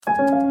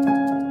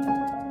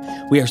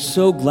We are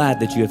so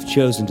glad that you have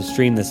chosen to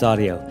stream this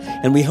audio,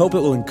 and we hope it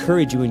will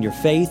encourage you in your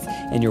faith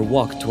and your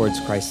walk towards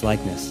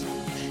Christ-likeness.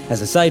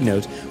 As a side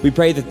note, we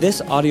pray that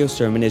this audio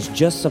sermon is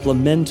just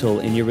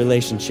supplemental in your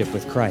relationship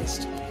with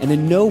Christ, and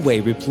in no way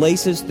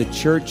replaces the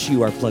church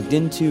you are plugged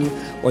into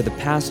or the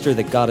pastor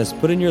that God has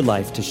put in your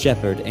life to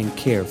shepherd and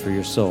care for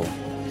your soul.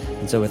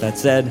 And so with that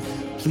said,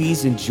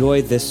 please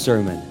enjoy this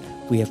sermon.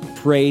 We have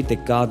prayed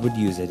that God would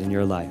use it in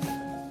your life.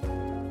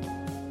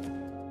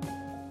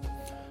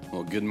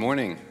 Well, good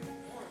morning.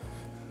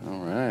 All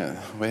right.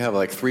 We have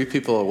like 3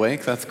 people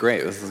awake. That's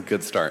great. This is a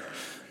good start.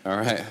 All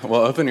right.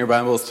 Well, open your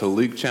Bibles to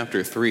Luke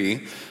chapter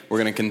 3. We're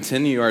going to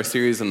continue our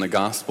series in the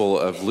Gospel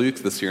of Luke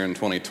this year in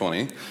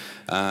 2020.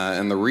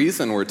 And the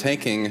reason we're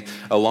taking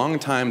a long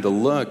time to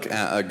look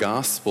at a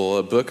gospel,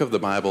 a book of the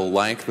Bible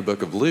like the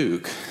book of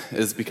Luke,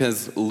 is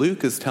because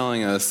Luke is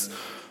telling us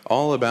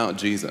all about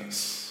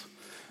Jesus.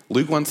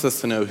 Luke wants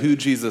us to know who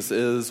Jesus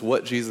is,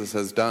 what Jesus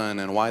has done,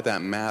 and why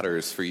that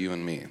matters for you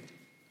and me.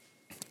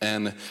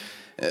 And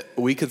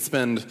we could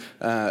spend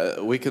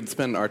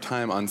our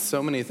time on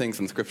so many things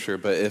in Scripture,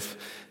 but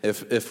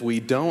if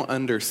we don't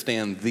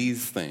understand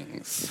these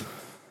things,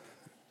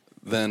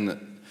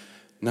 then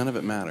none of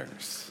it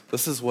matters.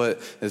 This is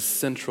what is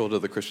central to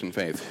the Christian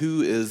faith.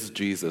 Who is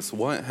Jesus?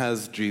 What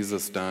has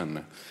Jesus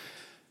done?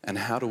 And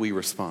how do we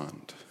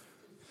respond?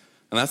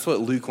 And that's what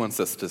Luke wants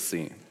us to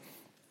see.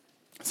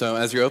 So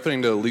as you're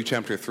opening to Luke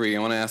chapter 3, I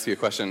want to ask you a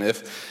question.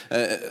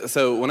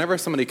 So whenever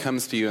somebody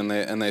comes to you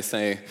and they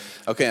say,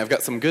 okay, I've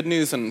got some good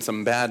news and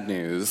some bad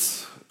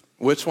news,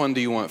 which one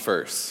do you want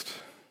first?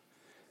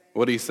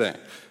 What do you say?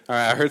 All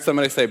right, I heard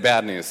somebody say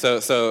bad news.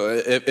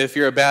 So if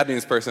you're a bad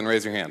news person,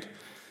 raise your hand.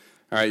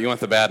 All right, you want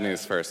the bad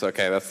news first.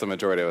 Okay, that's the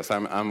majority of us.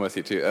 I'm with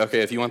you too.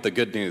 Okay, if you want the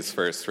good news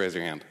first, raise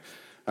your hand.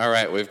 All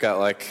right, we've got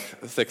like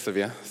 6 of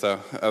you. So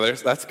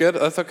that's good.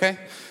 That's okay.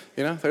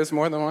 You know, there's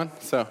more than one.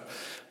 So,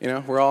 you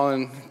know, we're all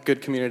in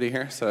good community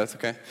here, so that's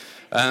okay.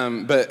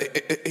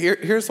 But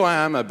here's why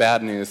I'm a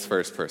bad news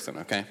first person,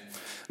 okay?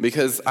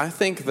 Because I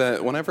think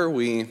that whenever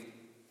we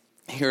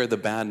hear the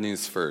bad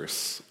news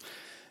first,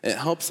 it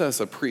helps us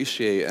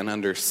appreciate and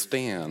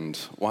understand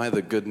why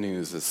the good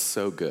news is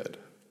so good.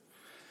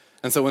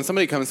 And so when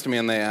somebody comes to me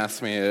and they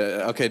ask me,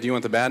 okay, do you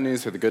want the bad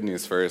news or the good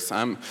news first?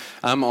 I'm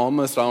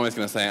almost always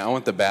going to say, I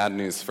want the bad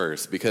news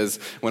first,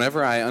 because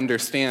whenever I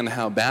understand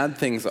how bad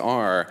things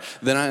are,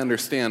 then I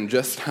understand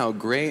just how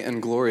great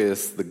and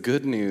glorious the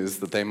good news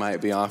that they might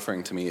be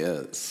offering to me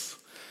is.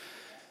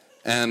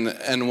 And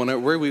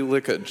whenever we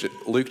look at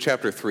Luke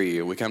chapter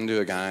 3, we come to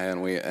a guy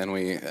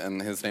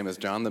and his name is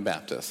John the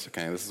Baptist.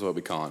 Okay, this is what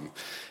we call him.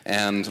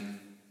 And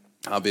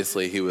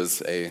obviously, he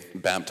was a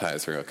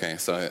baptizer, okay?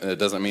 So it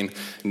doesn't mean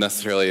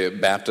necessarily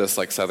Baptist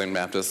like Southern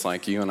Baptists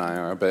like you and I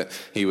are, but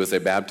he was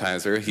a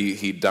baptizer.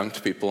 He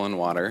dunked people in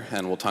water,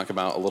 and we'll talk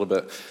about a little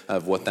bit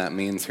of what that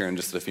means here in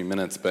just a few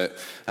minutes. But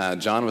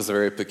John was a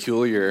very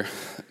peculiar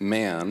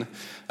man.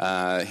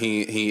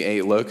 He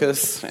ate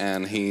locusts,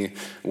 and he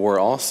wore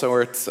all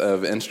sorts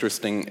of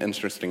interesting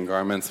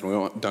garments, and we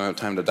don't have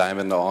time to dive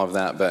into all of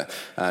that, but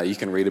you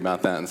can read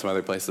about that in some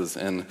other places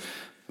in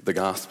the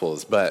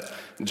Gospels. But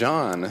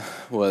John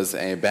was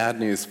a bad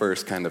news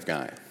first kind of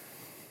guy.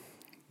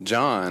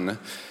 John,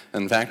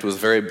 in fact, was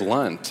very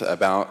blunt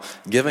about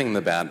giving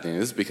the bad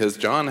news because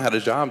John had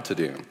a job to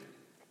do.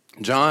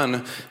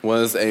 John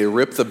was a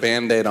rip the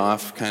Band-Aid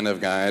off kind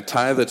of guy,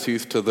 tie the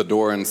tooth to the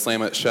door and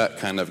slam it shut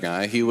kind of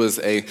guy. He was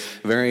a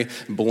very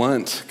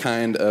blunt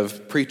kind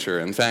of preacher.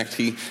 In fact,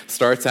 he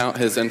starts out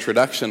his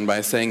introduction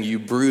by saying, "You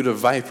brood of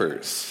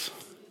vipers."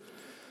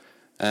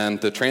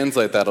 And to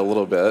translate that a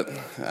little bit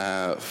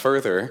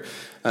further,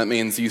 that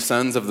means you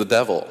sons of the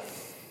devil.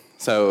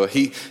 So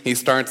he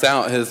starts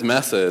out his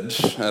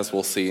message, as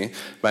we'll see,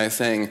 by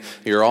saying,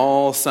 you're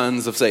all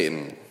sons of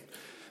Satan,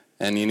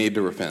 and you need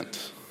to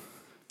repent.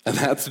 And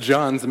that's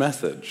John's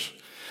message.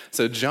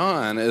 So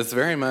John is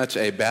very much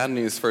a bad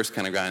news first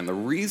kind of guy, and the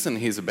reason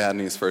he's a bad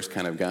news first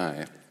kind of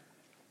guy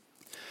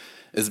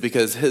is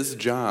because his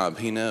job,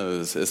 he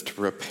knows, is to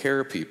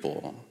prepare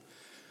people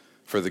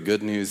for the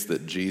good news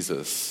that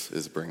Jesus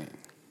is bringing.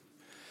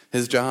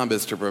 His job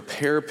is to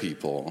prepare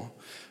people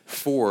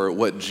for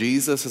what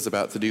Jesus is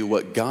about to do,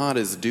 what God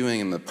is doing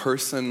in the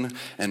person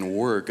and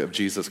work of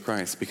Jesus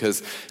Christ,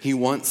 because he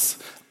wants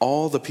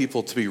all the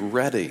people to be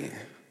ready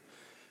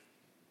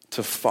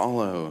to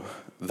follow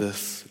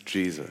this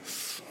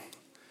Jesus.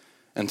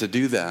 And to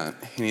do that,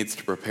 he needs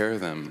to prepare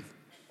them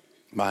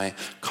by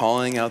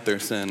calling out their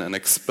sin and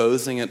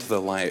exposing it to the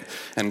light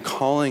and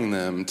calling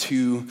them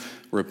to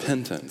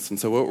repentance. And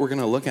so what we're going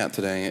to look at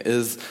today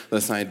is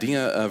this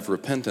idea of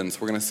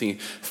repentance. We're going to see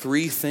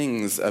 3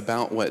 things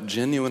about what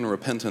genuine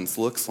repentance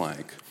looks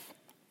like.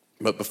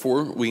 But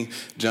before we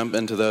jump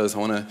into those, I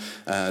want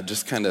to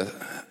just kind of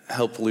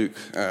help Luke,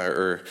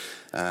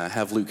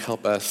 have Luke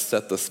help us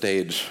set the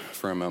stage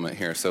for a moment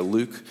here. So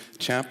Luke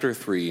chapter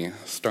 3,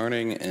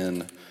 starting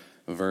in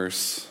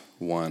verse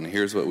 1,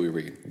 here's what we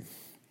read.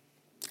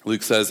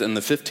 Luke says, "In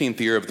the 15th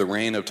year of the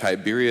reign of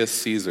Tiberius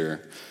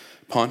Caesar,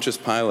 Pontius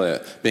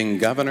Pilate being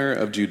governor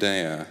of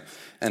Judea,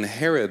 and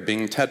Herod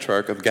being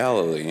tetrarch of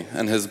Galilee,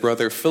 and his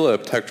brother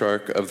Philip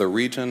tetrarch of the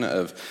region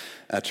of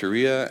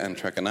Iturea and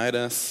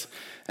Trachonitis,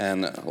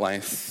 and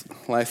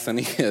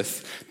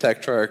Lysanias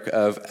tetrarch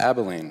of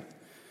Abilene.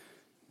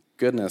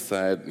 Goodness,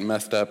 I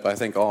messed up, I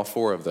think, all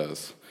four of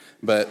those.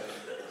 But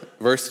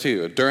verse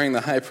 2, during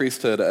the high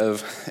priesthood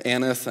of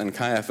Annas and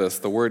Caiaphas,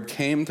 the word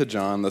came to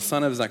John, the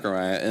son of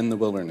Zechariah, in the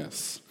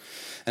wilderness.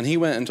 And he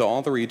went into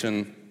all the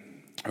region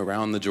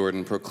around the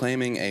Jordan,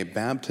 proclaiming a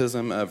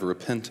baptism of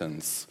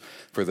repentance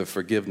for the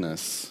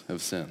forgiveness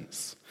of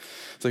sins.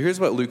 So here's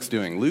what Luke's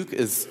doing. Luke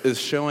is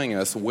showing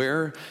us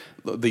where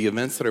the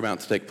events that are about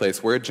to take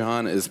place, where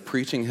John is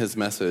preaching his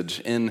message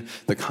in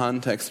the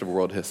context of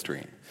world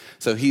history.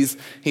 So he's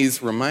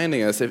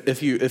reminding us,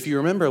 if you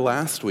remember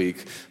last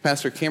week,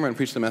 Pastor Cameron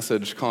preached a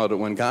message called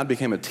When God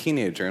Became a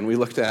Teenager, and we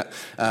looked at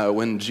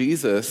when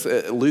Jesus,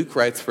 Luke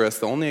writes for us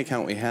the only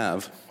account we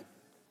have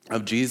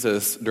of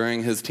Jesus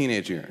during his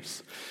teenage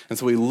years. And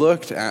so we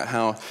looked at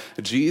how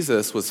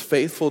Jesus was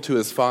faithful to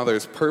his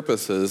Father's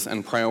purposes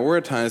and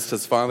prioritized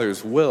his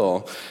Father's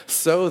will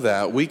so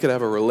that we could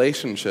have a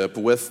relationship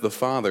with the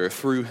Father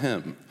through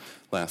him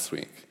last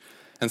week.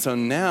 And so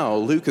now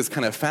Luke is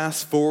kind of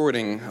fast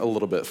forwarding a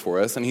little bit for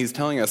us, and he's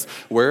telling us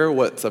where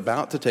what's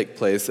about to take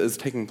place is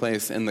taking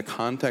place in the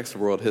context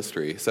of world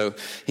history. So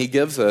he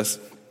gives us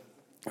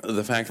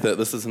the fact that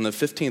this is in the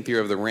 15th year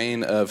of the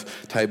reign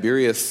of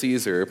Tiberius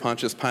Caesar,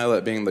 Pontius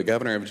Pilate being the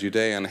governor of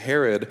Judea, and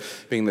Herod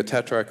being the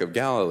tetrarch of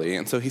Galilee.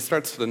 And so he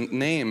starts to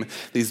name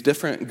these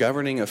different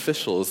governing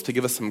officials to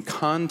give us some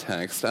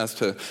context as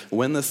to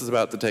when this is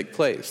about to take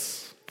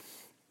place.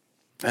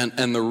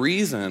 And the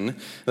reason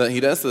that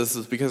he does this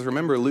is because,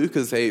 remember, Luke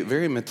is a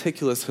very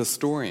meticulous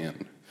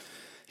historian.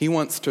 He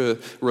wants to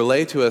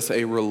relay to us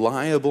a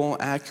reliable,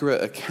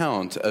 accurate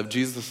account of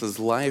Jesus'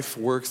 life,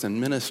 works,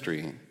 and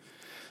ministry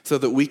so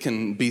that we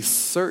can be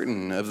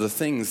certain of the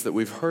things that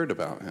we've heard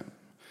about him.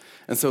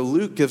 And so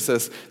Luke gives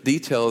us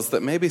details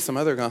that maybe some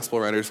other gospel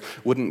writers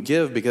wouldn't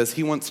give because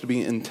he wants to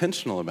be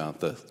intentional about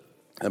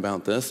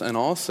this, and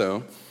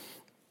also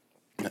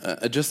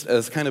just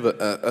as kind of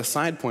a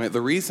side point, the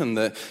reason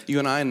that you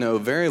and I know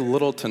very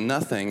little to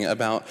nothing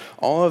about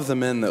all of the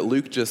men that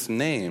Luke just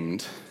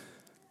named,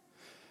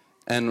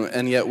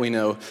 and yet we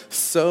know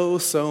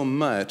so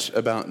much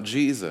about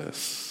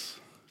Jesus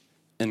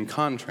in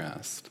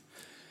contrast,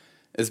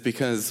 is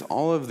because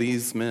all of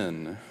these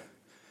men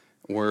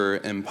were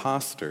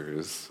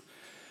imposters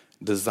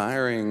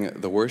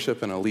desiring the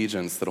worship and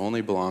allegiance that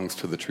only belongs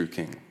to the true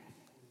king.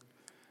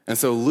 And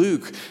so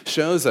Luke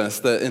shows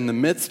us that in the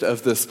midst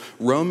of this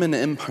Roman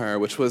Empire,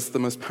 which was the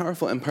most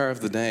powerful empire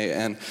of the day,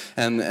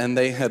 and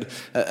they had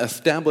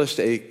established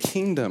a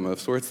kingdom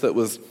of sorts that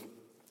was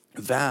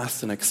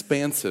vast and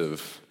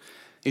expansive,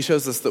 he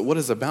shows us that what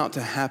is about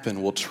to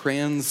happen will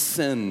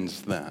transcend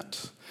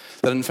that.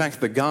 That in fact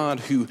the God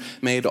who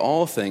made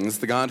all things,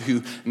 the God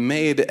who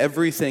made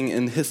everything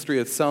in history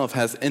itself,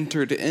 has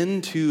entered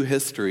into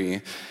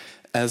history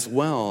as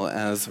well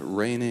as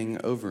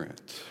reigning over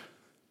it.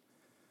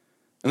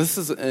 And this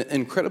is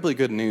incredibly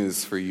good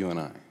news for you and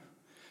I,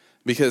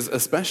 because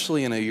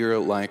especially in a year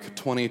like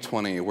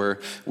 2020,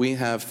 where we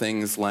have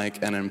things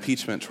like an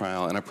impeachment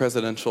trial and a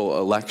presidential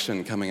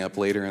election coming up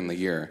later in the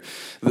year,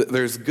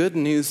 there's good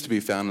news to be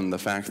found in the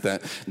fact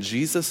that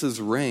Jesus'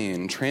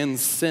 reign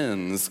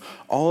transcends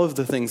all of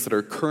the things that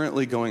are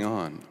currently going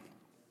on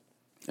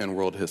in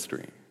world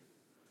history.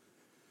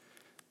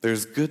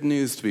 There's good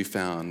news to be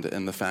found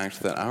in the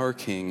fact that our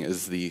King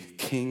is the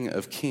King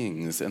of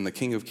Kings, and the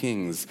King of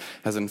Kings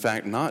has in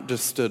fact not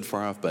just stood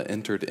far off, but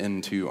entered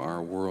into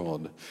our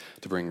world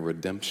to bring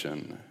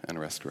redemption and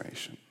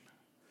restoration.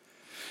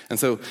 And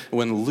so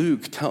when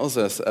Luke tells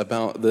us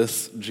about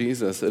this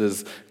Jesus, it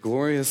is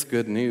glorious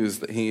good news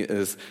that he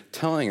is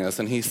telling us,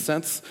 and he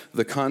sets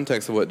the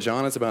context of what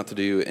John is about to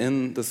do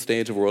in the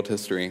stage of world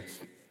history.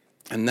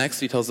 And next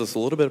he tells us a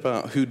little bit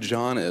about who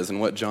John is and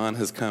what John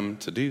has come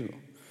to do.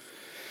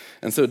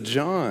 And so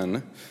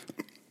John,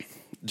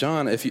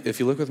 if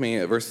you look with me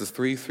at verses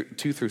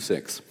 2 through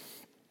 6,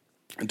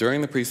 during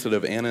the priesthood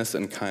of Annas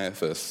and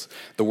Caiaphas,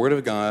 the word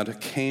of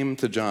God came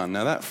to John.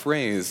 Now that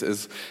phrase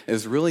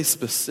is really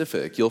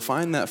specific. You'll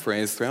find that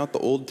phrase throughout the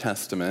Old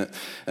Testament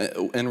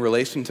in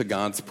relation to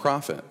God's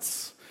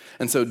prophets.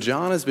 And so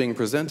John is being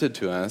presented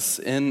to us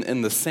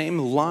in the same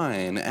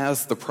line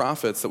as the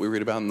prophets that we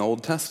read about in the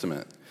Old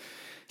Testament.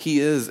 He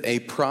is a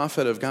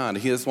prophet of God.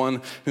 He is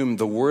one whom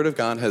the word of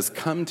God has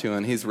come to,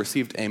 and he's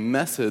received a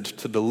message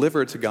to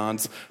deliver to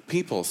God's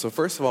people. So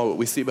first of all, what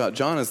we see about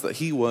John is that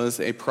he was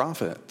a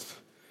prophet.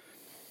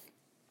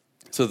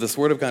 So this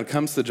word of God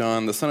comes to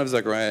John, the son of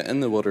Zechariah,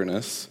 in the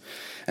wilderness,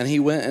 and he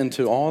went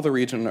into all the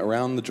region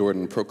around the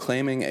Jordan,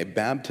 proclaiming a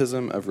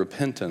baptism of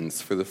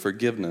repentance for the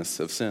forgiveness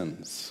of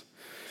sins.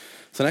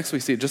 So next we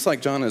see, just like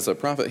John is a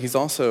prophet,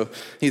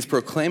 he's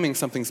proclaiming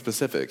something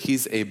specific.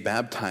 He's a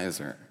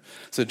baptizer.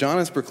 So John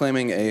is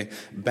proclaiming a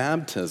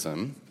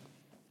baptism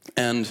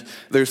And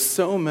there's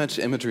so much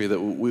imagery that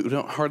we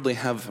don't hardly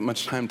have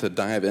much time to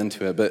dive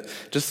into it, but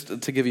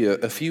just to give you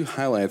a few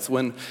highlights,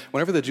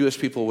 whenever the Jewish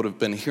people would have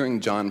been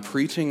hearing John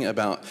preaching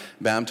about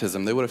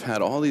baptism, they would have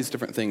had all these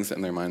different things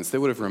in their minds. They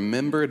would have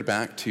remembered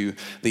back to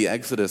the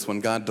Exodus when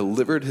God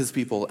delivered his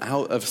people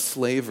out of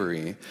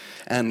slavery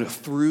and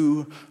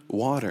through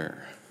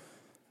water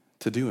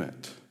to do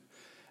it.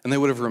 And they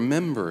would have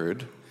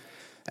remembered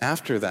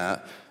after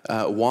that,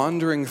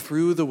 wandering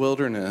through the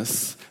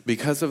wilderness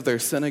because of their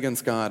sin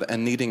against God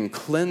and needing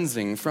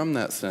cleansing from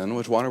that sin,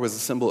 which water was a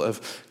symbol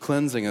of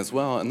cleansing as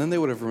well. And then they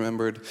would have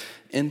remembered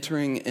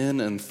entering in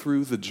and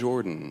through the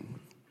Jordan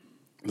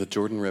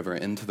River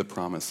into the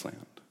Promised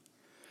Land.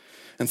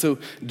 And so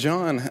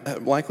John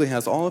likely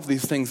has all of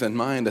these things in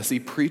mind as he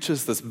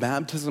preaches this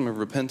baptism of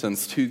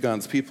repentance to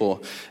God's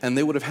people. And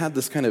they would have had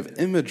this kind of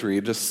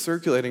imagery just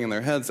circulating in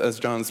their heads as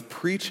John's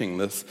preaching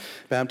this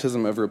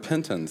baptism of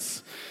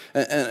repentance.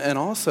 And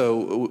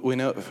also, we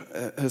know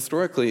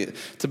historically,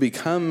 to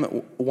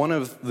become one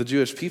of the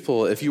Jewish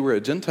people, if you were a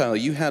Gentile,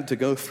 you had to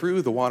go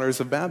through the waters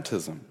of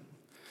baptism.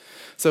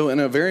 So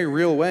in a very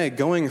real way,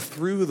 going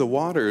through the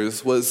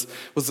waters was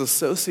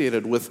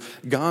associated with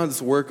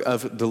God's work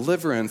of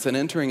deliverance and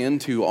entering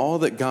into all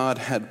that God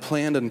had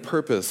planned and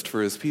purposed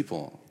for his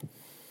people.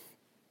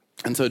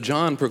 And so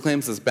John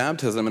proclaims this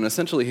baptism, and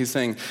essentially he's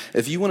saying,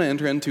 if you want to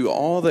enter into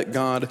all that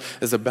God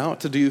is about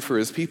to do for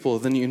his people,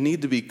 then you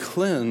need to be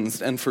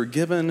cleansed and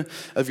forgiven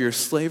of your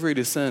slavery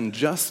to sin,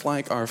 just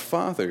like our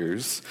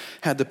fathers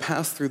had to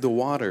pass through the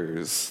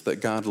waters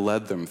that God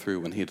led them through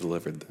when he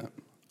delivered them.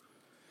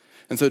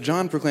 And so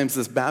John proclaims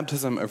this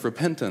baptism of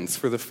repentance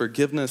for the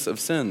forgiveness of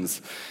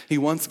sins. He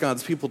wants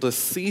God's people to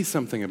see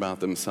something about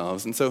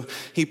themselves. And so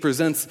he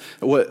presents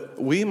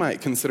what we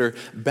might consider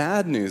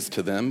bad news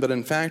to them. But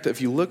in fact,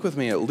 if you look with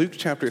me at Luke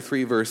chapter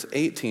 3, verse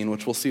 18,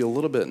 which we'll see a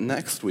little bit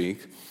next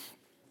week,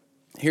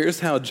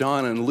 here's how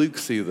John and Luke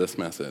see this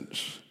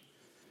message.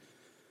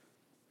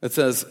 It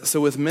says,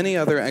 "So with many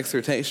other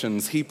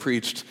exhortations, he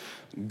preached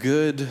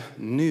good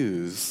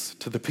news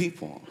to the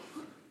people."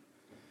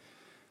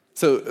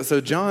 So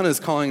John is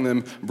calling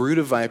them brood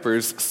of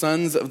vipers,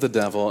 sons of the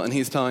devil, and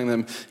he's telling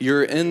them,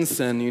 you're in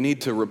sin, you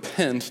need to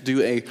repent,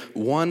 do a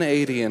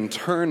 180 and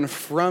turn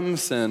from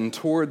sin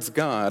towards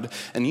God,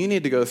 and you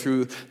need to go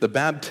through the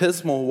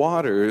baptismal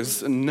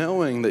waters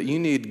knowing that you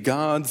need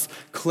God's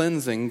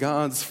cleansing,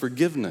 God's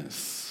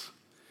forgiveness.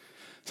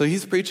 So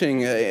he's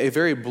preaching a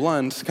very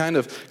blunt, kind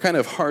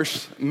of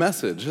harsh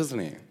message, isn't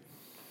he?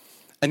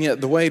 And yet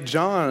the way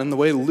John and the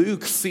way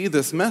Luke see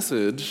this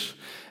message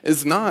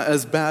is not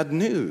as bad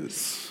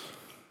news,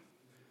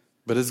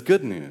 but as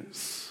good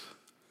news.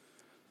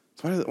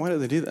 So why do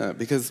they do that?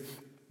 Because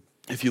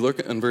if you look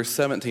in verse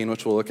 17,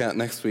 which we'll look at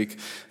next week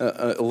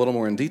a little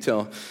more in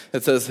detail,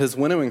 it says, his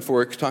winnowing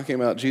fork, talking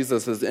about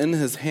Jesus, is in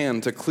his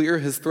hand to clear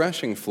his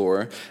threshing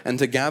floor and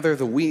to gather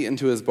the wheat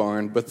into his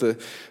barn, but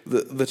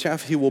the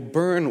chaff he will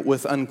burn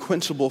with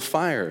unquenchable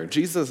fire.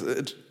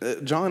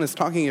 John is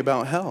talking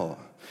about hell.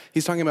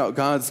 He's talking about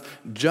God's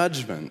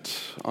judgment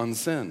on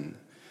sin.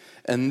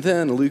 And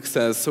then Luke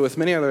says, so with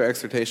many other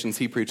exhortations,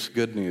 he preached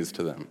good news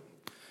to them.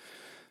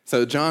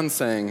 So John's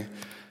saying,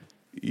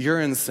 you're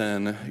in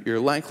sin, you're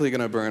likely going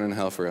to burn in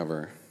hell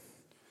forever.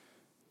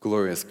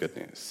 Glorious good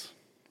news,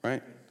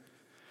 right?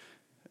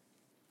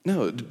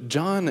 No,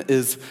 John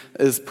is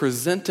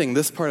presenting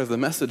this part of the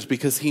message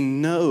because he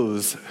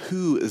knows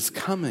who is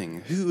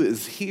coming, who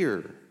is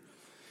here.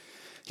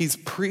 He's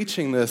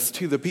preaching this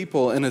to the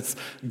people, and it's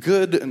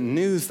good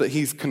news that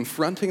he's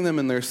confronting them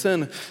in their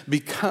sin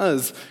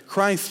because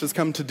Christ has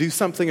come to do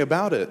something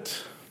about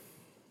it.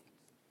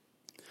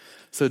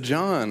 So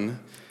John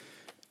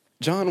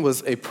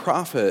was a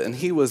prophet, and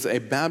he was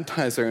a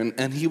baptizer,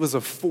 and he was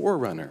a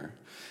forerunner.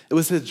 It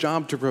was his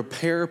job to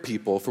prepare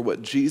people for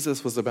what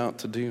Jesus was about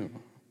to do.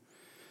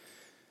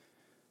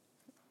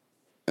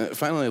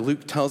 Finally,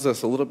 Luke tells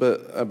us a little bit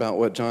about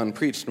what John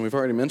preached, and we've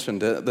already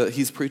mentioned it, that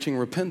he's preaching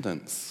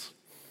repentance.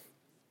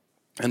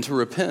 And to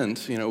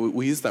repent,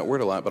 we use that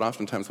word a lot, but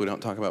oftentimes we don't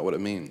talk about what it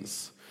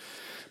means.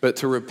 But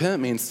to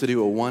repent means to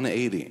do a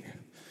 180.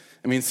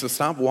 It means to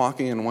stop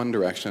walking in one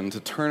direction, to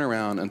turn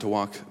around and to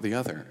walk the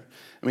other.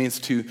 It means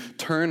to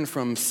turn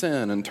from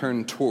sin and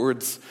turn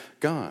towards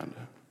God.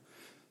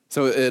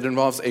 So it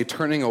involves a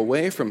turning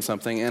away from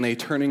something and a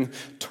turning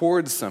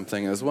towards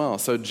something as well.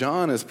 So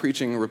John is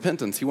preaching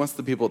repentance. He wants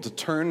the people to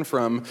turn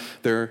from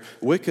their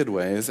wicked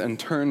ways and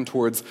turn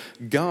towards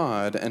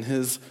God and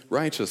his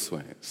righteous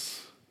ways.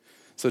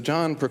 So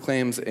John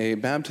proclaims a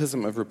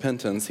baptism of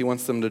repentance. He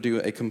wants them to do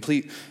a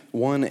complete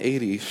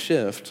 180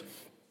 shift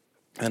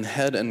and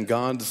head in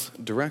God's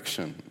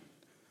direction.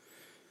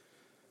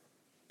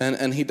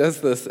 And he does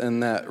this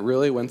in that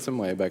really winsome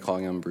way by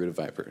calling them brood of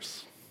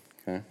vipers.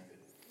 Okay?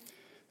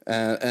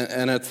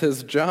 And it's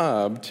his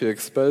job to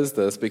expose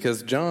this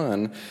because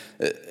John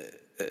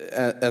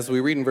as we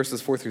read in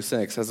verses 4 through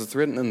 6, as it's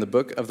written in the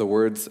book of the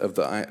words of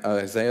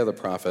Isaiah the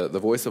prophet, the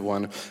voice of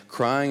one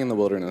crying in the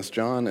wilderness.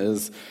 John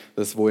is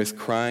this voice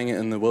crying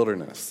in the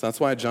wilderness. That's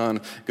why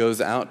John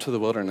goes out to the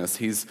wilderness.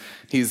 He's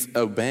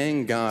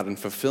obeying God and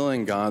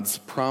fulfilling God's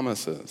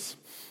promises.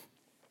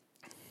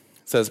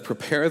 It says,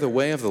 prepare the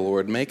way of the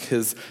Lord, make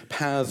his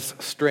paths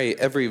straight.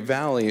 Every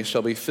valley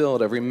shall be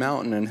filled, every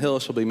mountain and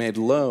hill shall be made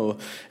low,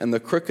 and the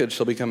crooked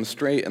shall become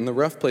straight, and the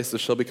rough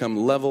places shall become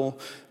level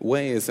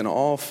ways, and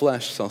all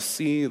flesh shall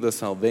see the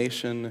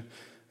salvation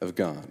of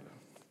God.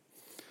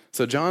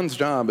 So John's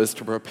job is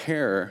to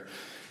prepare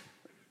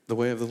the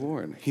way of the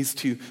Lord. He's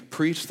to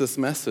preach this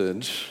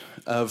message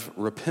of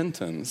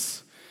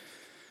repentance,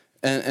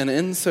 and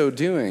in so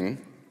doing,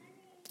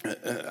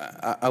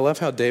 I love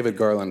how David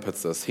Garland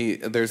puts this.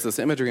 There's this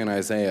imagery in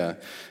Isaiah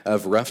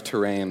of rough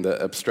terrain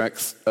that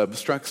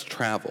obstructs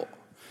travel.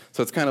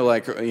 So it's kind of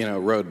like,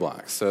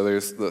 roadblocks. So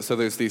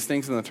there's these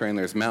things in the terrain.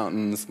 There's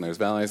mountains and there's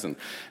valleys and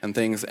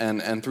things.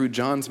 And through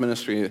John's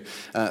ministry,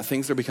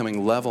 things are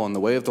becoming level, and the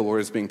way of the Lord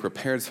is being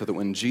prepared so that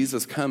when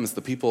Jesus comes,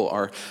 the people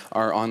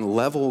are on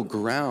level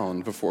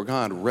ground before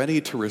God,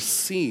 ready to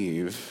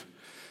receive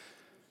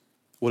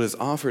what is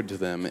offered to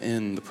them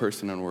in the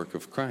person and work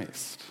of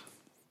Christ.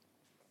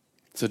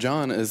 So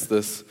John is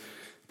this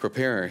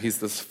preparer. He's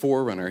this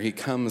forerunner. He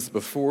comes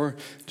before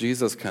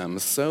Jesus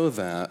comes so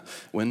that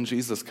when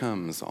Jesus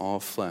comes,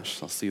 all flesh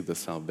shall see the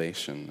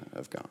salvation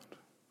of God.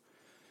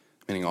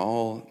 Meaning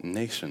all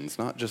nations,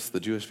 not just the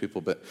Jewish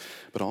people, but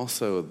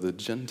also the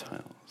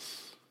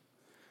Gentiles.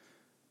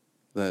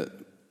 That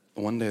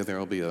one day there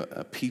will be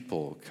a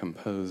people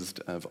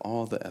composed of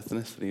all the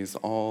ethnicities,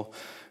 all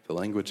the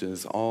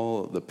languages,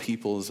 all the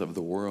peoples of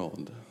the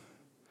world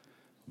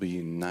be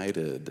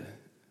united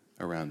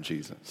around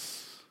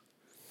Jesus.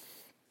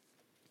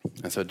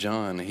 And so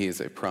John,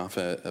 he's a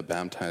prophet, a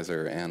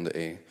baptizer, and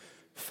a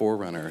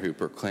forerunner who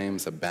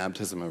proclaims a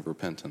baptism of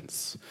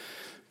repentance.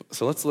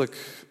 So let's look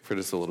for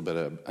just a little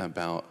bit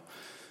about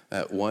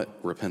what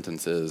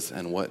repentance is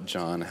and what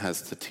John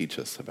has to teach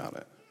us about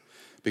it.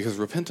 Because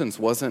repentance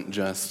wasn't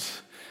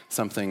just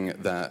something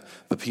that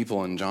the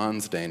people in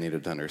John's day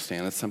needed to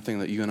understand. It's something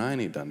that you and I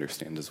need to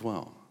understand as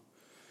well.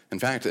 In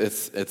fact,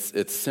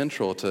 it's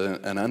central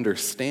to an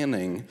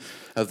understanding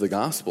of the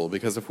gospel,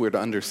 because if we're to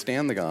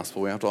understand the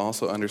gospel, we have to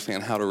also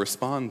understand how to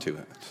respond to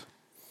it.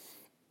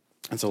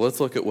 And so let's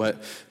look at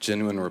what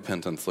genuine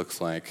repentance looks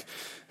like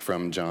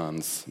from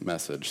John's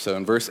message. So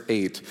in verse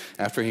 8,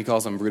 after he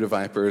calls them brood of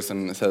vipers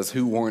and says,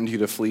 who warned you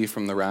to flee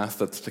from the wrath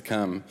that's to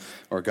come,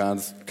 or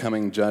God's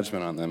coming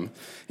judgment on them,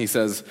 he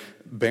says,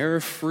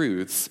 bear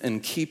fruits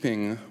in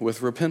keeping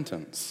with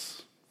repentance.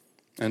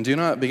 And do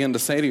not begin to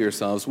say to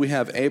yourselves, we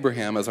have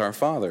Abraham as our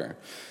father.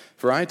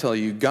 For I tell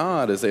you,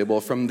 God is able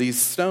from these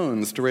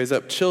stones to raise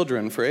up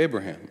children for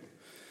Abraham.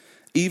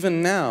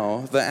 Even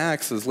now the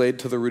axe is laid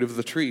to the root of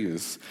the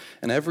trees,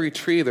 and every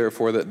tree,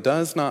 therefore, that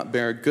does not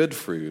bear good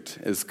fruit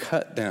is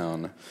cut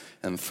down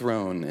and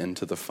thrown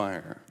into the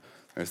fire.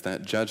 There's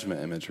that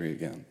judgment imagery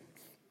again.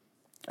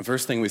 The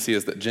first thing we see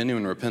is that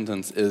genuine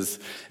repentance is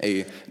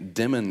a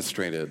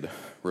demonstrated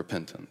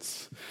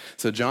repentance.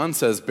 So John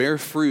says, bear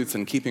fruits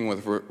in keeping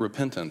with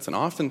repentance. And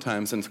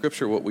oftentimes in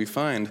Scripture what we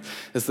find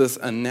is this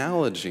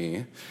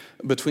analogy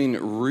between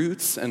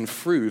roots and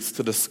fruits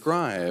to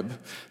describe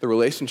the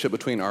relationship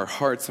between our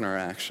hearts and our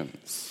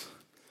actions.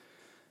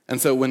 And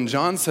so when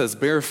John says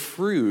bear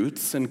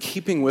fruits in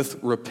keeping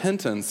with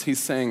repentance, he's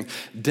saying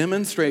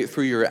demonstrate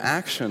through your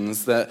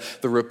actions that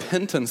the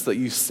repentance that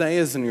you say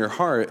is in your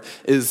heart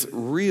is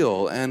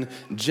real and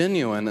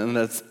genuine and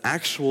that it's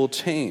actual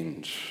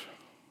change.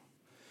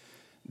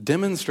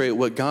 Demonstrate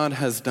what God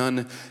has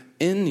done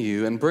in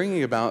you and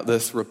bringing about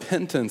this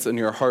repentance in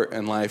your heart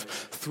and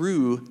life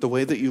through the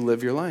way that you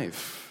live your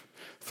life,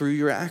 through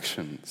your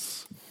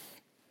actions.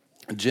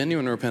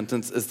 Genuine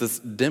repentance is this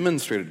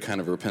demonstrated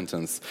kind of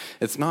repentance.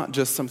 It's not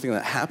just something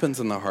that happens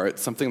in the heart,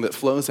 it's something that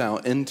flows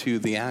out into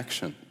the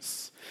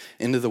actions,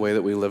 into the way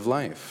that we live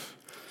life.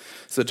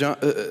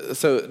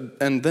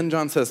 And then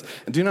John says,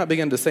 do not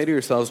begin to say to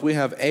yourselves, we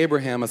have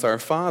Abraham as our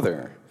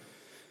father.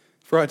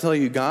 For I tell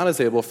you, God is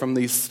able from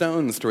these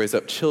stones to raise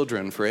up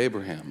children for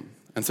Abraham.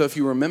 And so if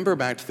you remember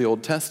back to the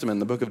Old Testament,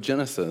 the book of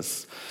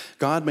Genesis,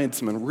 God made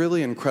some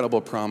really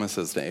incredible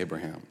promises to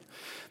Abraham.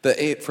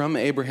 That from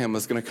Abraham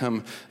was going to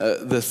come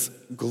this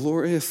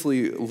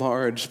gloriously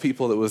large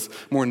people that was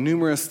more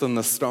numerous than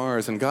the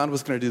stars, and God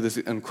was going to do these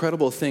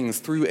incredible things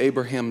through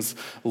Abraham's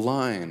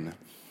line.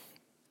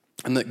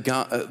 And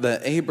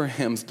that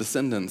Abraham's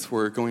descendants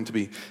were going to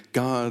be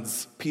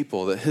God's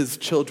people, that his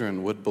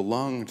children would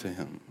belong to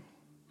him.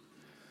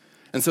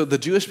 And so the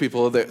Jewish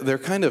people, they're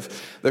kind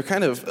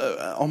of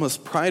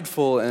almost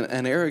prideful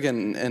and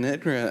arrogant and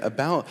ignorant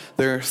about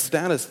their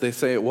status. They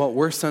say, well,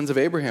 we're sons of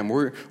Abraham.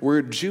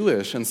 We're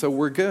Jewish, and so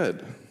we're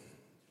good.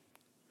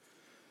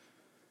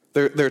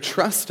 They're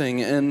trusting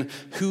in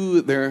who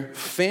their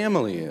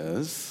family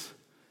is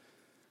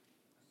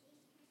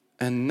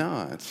and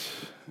not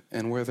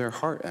in where their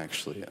heart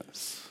actually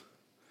is.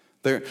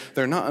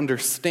 They're not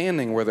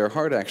understanding where their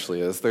heart actually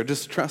is. They're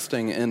just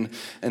trusting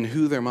in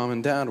who their mom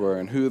and dad were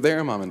and who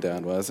their mom and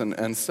dad was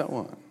and so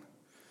on.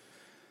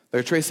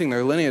 They're tracing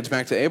their lineage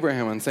back to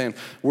Abraham and saying,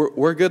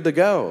 we're good to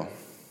go.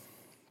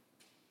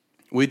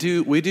 We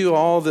do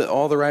all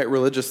the right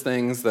religious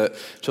things that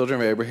children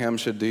of Abraham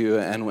should do,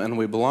 and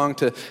we belong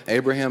to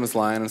Abraham's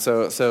line, and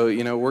so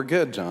we're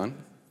good,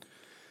 John.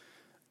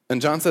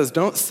 And John says,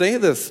 don't say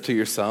this to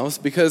yourselves,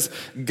 because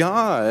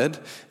God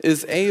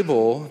is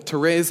able to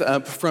raise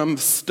up from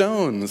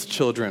stones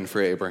children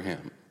for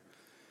Abraham.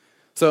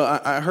 So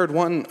I heard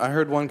one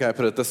guy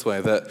put it this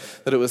way, that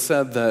it was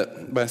said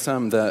that by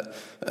some that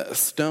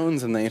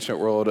stones in the ancient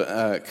world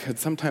could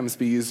sometimes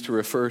be used to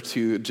refer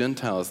to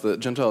Gentiles,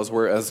 that Gentiles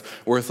were as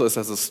worthless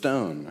as a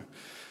stone.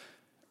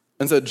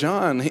 And so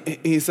John,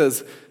 he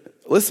says,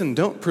 listen,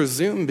 don't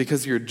presume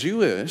because you're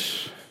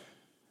Jewish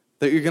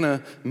that you're going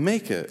to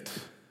make it.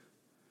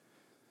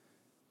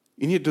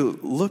 You need to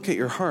look at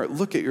your heart,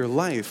 look at your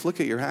life, look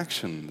at your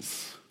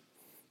actions.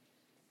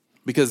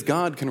 Because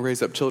God can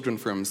raise up children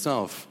for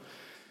himself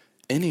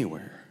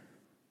anywhere.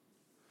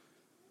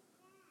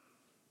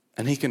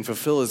 And he can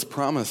fulfill his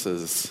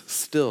promises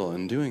still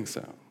in doing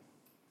so.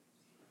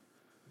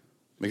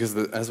 Because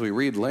as we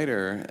read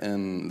later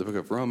in the book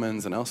of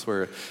Romans and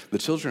elsewhere, the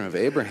children of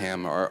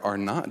Abraham are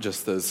not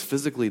just those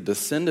physically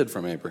descended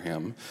from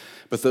Abraham,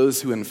 but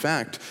those who in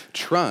fact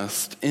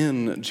trust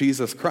in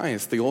Jesus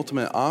Christ, the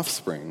ultimate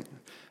offspring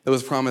that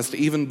was promised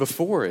even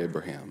before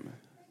Abraham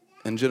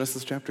in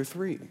Genesis chapter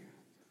 3.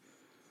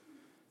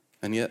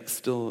 And yet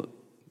still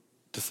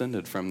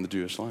descended from the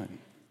Jewish line.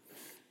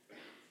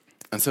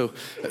 And so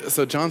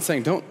John's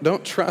saying,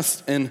 don't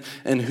trust in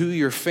who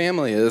your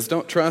family is.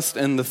 Don't trust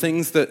in the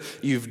things that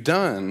you've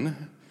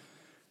done.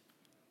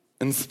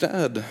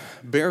 Instead,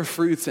 bear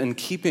fruits in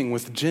keeping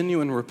with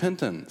genuine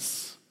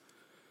repentance.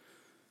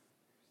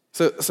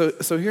 So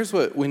here's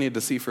what we need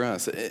to see for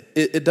us.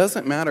 It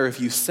doesn't matter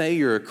if you say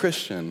you're a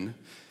Christian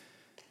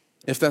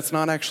if that's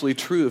not actually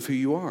true of who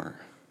you are.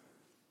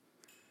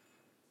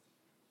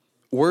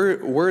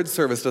 Word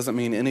service doesn't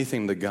mean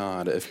anything to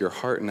God if your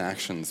heart and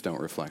actions don't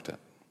reflect it.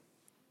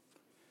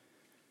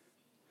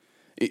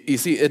 You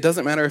see, it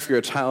doesn't matter if you're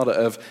a child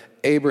of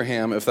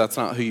Abraham if that's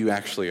not who you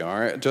actually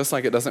are. Just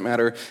like it doesn't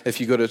matter if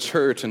you go to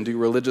church and do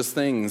religious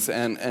things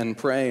and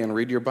pray and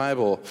read your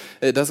Bible.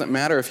 It doesn't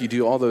matter if you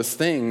do all those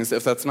things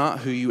if that's not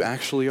who you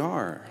actually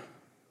are.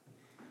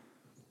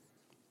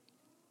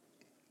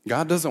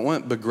 God doesn't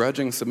want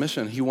begrudging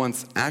submission. He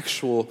wants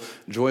actual,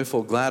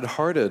 joyful,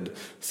 glad-hearted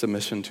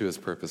submission to his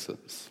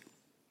purposes.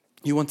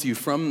 He wants you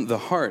from the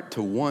heart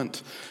to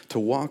want to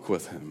walk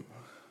with him.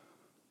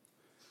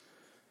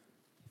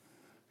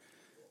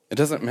 It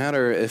doesn't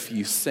matter if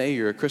you say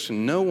you're a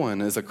Christian. No one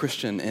is a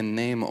Christian in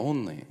name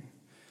only.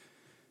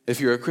 If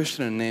you're a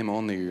Christian in name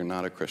only, you're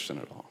not a Christian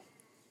at all.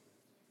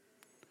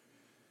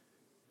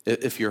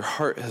 If your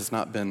heart has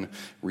not been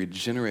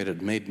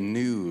regenerated, made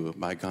new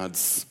by God's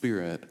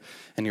Spirit,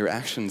 and your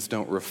actions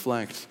don't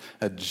reflect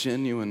a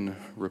genuine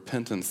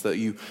repentance that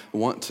you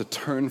want to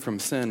turn from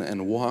sin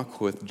and walk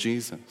with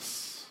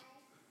Jesus,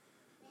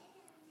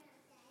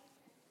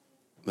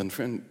 then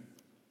friend,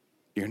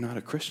 you're not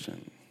a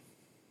Christian.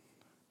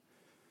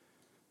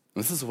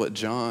 This is what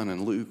John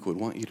and Luke would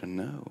want you to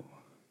know.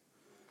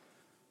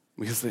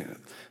 Because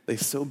they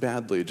so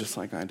badly, just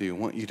like I do,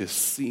 want you to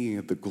see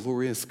the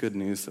glorious good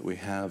news that we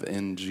have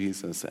in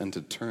Jesus and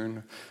to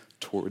turn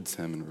towards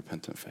him in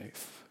repentant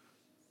faith.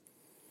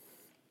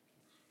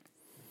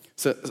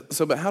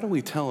 But how do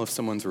we tell if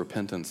someone's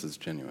repentance is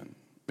genuine?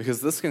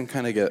 Because this can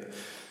kind of get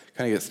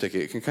sticky.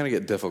 It can kind of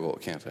get difficult,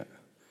 can't it?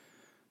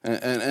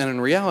 And in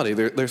reality,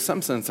 there's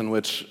some sense in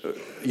which,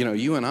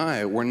 you and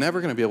I, we're never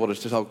going to be able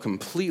to tell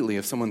completely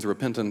if someone's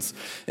repentance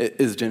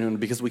is genuine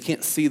because we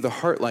can't see the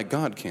heart like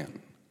God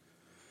can.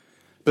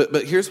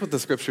 But here's what the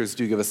scriptures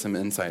do give us some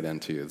insight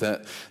into,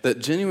 that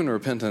genuine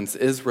repentance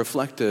is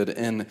reflected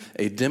in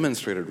a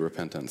demonstrated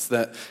repentance,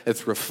 that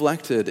it's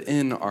reflected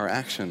in our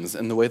actions,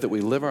 in the way that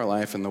we live our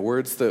life, and the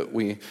words that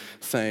we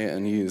say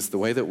and use, the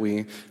way that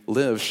we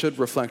live should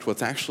reflect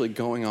what's actually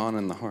going on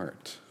in the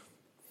heart.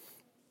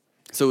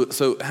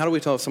 So how do we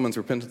tell if someone's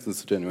repentance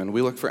is genuine?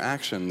 We look for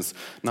actions,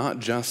 not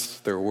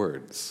just their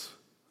words.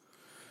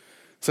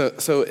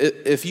 So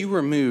if you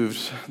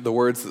removed the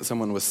words that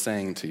someone was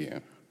saying to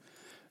you,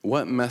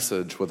 what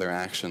message would their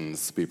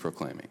actions be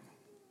proclaiming?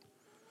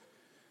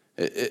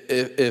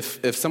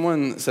 If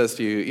someone says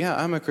to you, yeah,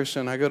 I'm a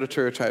Christian, I go to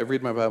church, I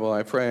read my Bible,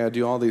 I pray, I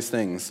do all these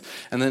things,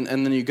 and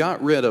then you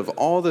got rid of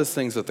all those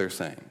things that they're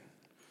saying,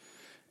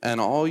 and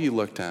all you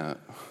looked at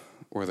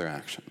were their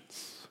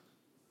actions,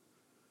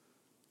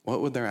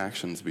 what would their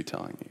actions be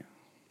telling you?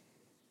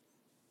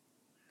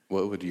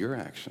 What would your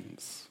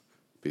actions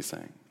be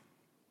saying?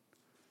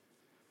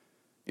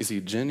 You see,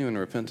 genuine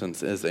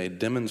repentance is a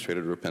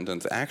demonstrated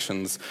repentance.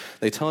 Actions,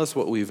 they tell us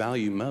what we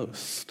value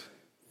most.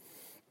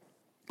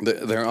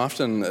 They're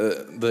often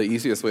the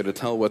easiest way to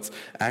tell what's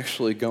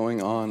actually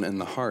going on in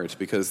the heart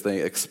because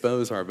they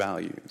expose our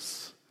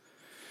values.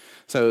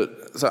 So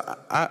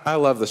I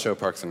love the show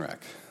Parks and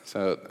Rec.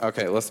 So,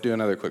 okay, let's do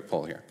another quick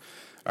poll here.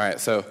 All right,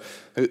 so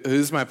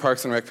who's my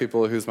Parks and Rec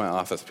people? Who's my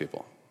Office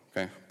people?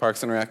 Okay,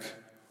 Parks and Rec.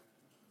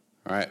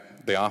 All right,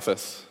 The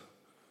Office.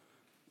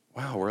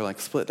 Wow, we're like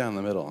split down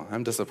the middle.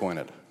 I'm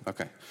disappointed.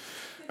 Okay.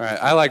 All right,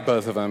 I like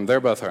both of them. They're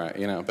both all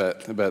right,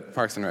 but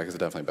Parks and Rec is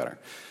definitely better.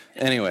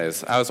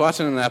 Anyways, I was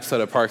watching an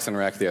episode of Parks and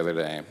Rec the other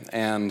day,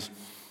 and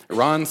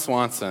Ron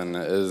Swanson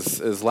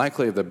is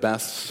likely the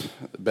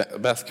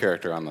best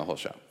character on the whole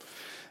show.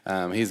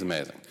 He's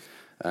amazing.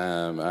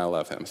 I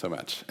love him so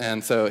much.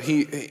 And so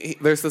he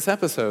there's this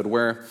episode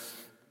where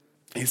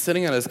he's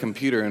sitting at his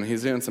computer and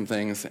he's doing some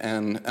things,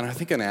 and I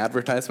think an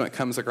advertisement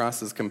comes across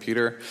his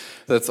computer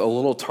that's a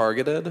little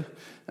targeted,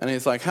 and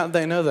he's like, how'd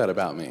they know that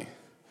about me?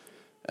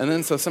 And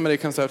then so somebody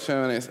comes up to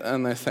him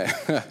and they say,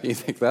 you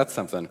think that's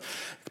something?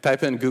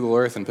 Type in Google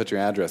Earth and put your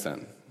address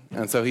in.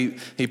 And so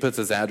he puts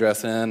his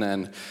address in,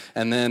 and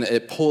then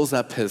it pulls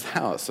up his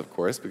house, of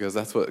course, because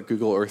that's what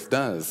Google Earth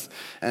does.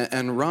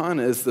 And Ron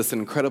is this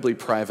incredibly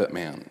private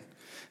man.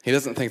 He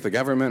doesn't think the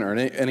government or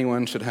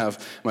anyone should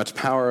have much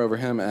power over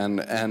him,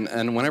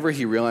 and whenever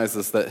he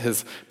realizes that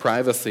his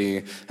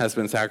privacy has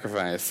been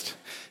sacrificed,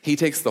 he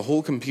takes the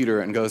whole computer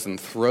and goes and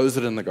throws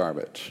it in the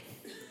garbage.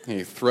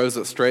 He throws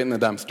it straight in the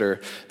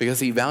dumpster because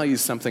he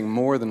values something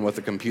more than what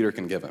the computer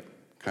can give him,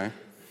 okay?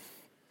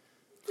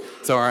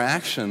 So our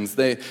actions,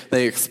 they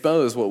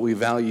expose what we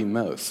value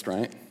most,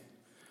 right?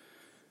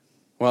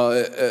 Well,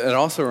 it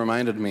also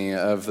reminded me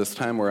of this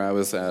time where I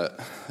was at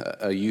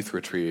a youth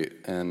retreat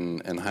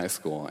in high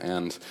school,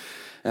 and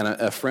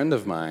a friend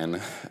of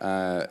mine,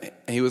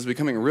 he was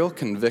becoming real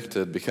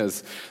convicted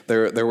because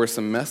there were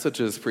some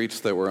messages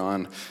preached that were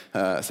on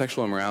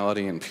sexual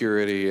immorality and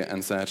purity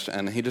and such,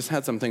 and he just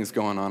had some things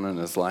going on in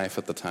his life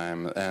at the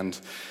time,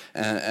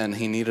 and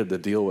he needed to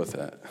deal with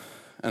it.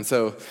 And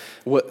so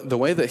the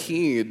way that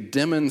he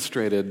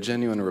demonstrated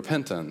genuine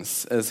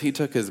repentance is he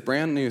took his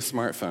brand new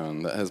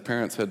smartphone that his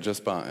parents had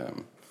just bought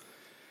him.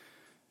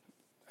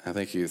 I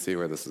think you see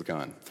where this is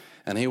going.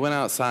 And he went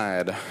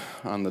outside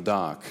on the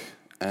dock,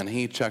 and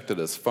he chucked it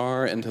as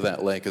far into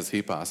that lake as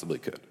he possibly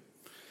could.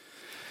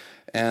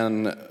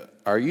 And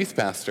our youth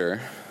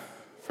pastor,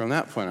 from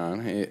that point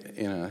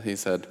on, he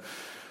said,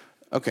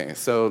 okay,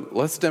 so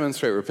let's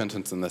demonstrate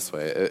repentance in this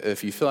way.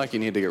 If you feel like you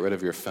need to get rid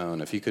of your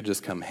phone, if you could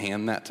just come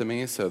hand that to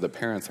me so the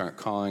parents aren't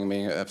calling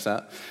me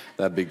upset,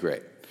 that'd be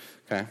great,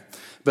 okay?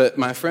 But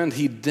my friend,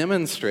 he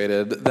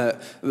demonstrated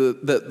that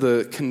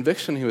the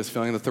conviction he was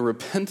feeling, that the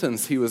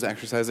repentance he was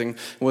exercising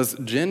was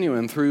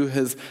genuine through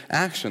his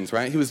actions,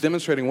 right? He was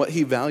demonstrating what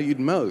he valued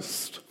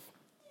most,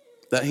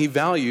 that he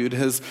valued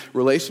his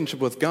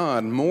relationship with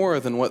God more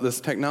than what this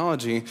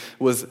technology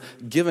was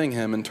giving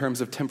him in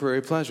terms of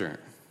temporary pleasure.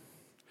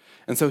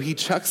 And so he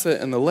chucks it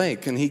in the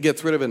lake, and he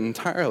gets rid of it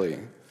entirely.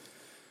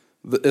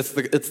 It's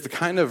the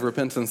kind of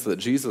repentance that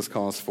Jesus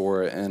calls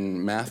for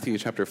in Matthew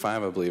chapter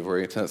 5, I believe, where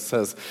he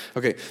says,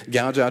 okay,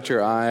 gouge out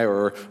your eye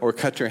or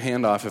cut your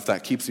hand off if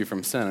that keeps you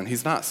from sin. And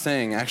he's not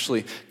saying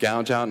actually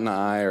gouge out an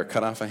eye or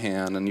cut off a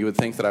hand, and you would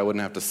think that I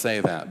wouldn't have to say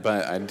that,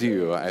 but I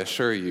do. I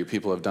assure you,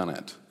 people have done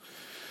it.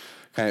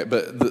 Okay,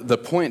 but the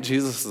point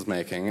Jesus is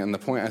making, and the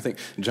point I think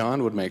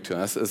John would make to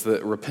us, is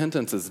that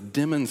repentance is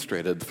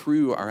demonstrated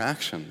through our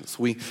actions.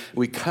 We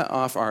cut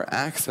off our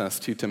access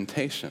to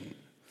temptation,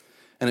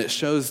 and it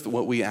shows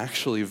what we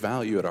actually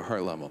value at our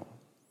heart level.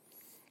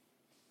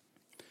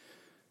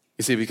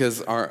 You see,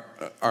 because our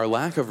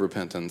lack of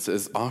repentance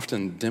is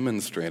often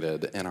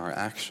demonstrated in our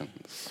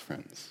actions,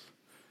 friends,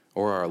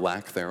 or our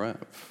lack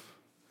thereof.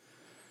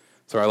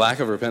 So our lack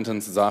of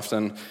repentance is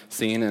often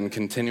seen in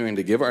continuing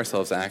to give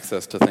ourselves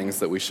access to things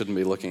that we shouldn't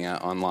be looking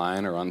at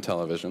online or on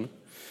television.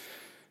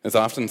 It's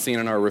often seen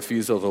in our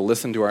refusal to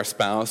listen to our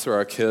spouse or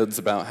our kids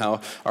about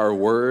how our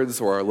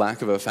words or our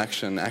lack of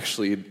affection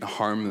actually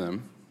harm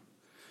them.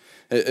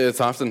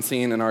 It's often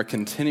seen in our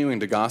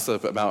continuing to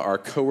gossip about our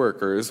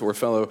coworkers or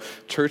fellow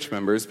church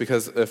members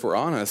because, if we're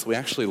honest, we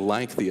actually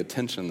like the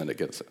attention that it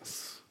gives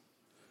us.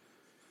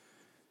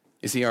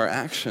 You see, our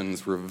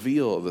actions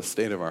reveal the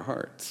state of our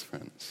hearts,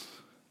 friends.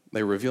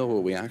 They reveal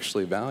what we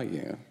actually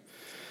value.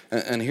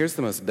 And here's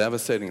the most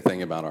devastating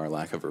thing about our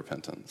lack of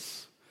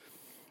repentance,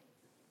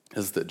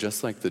 is that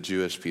just like the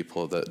Jewish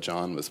people that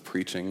John was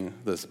preaching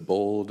this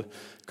bold,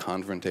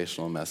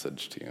 confrontational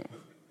message to,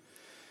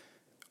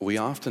 we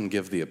often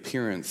give the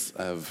appearance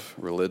of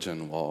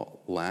religion while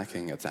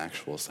lacking its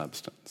actual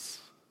substance.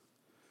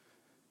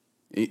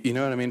 You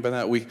know what I mean by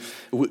that?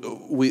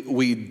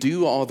 We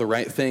do all the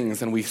right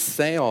things and we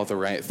say all the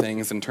right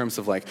things in terms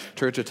of like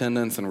church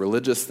attendance and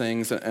religious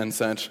things and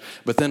such,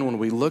 but then when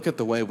we look at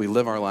the way we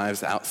live our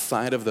lives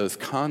outside of those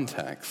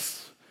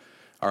contexts,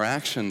 our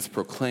actions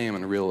proclaim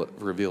and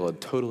reveal a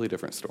totally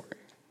different story.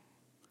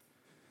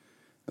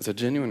 So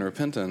genuine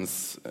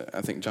repentance,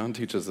 I think John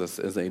teaches us,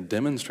 is a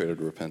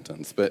demonstrated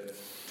repentance, but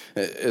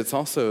it's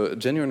also,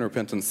 genuine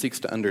repentance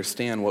seeks to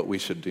understand what we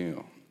should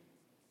do.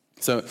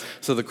 So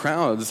the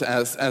crowds,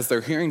 as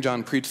they're hearing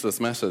John preach this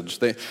message,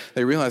 they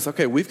realize,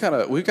 okay, we've got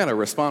to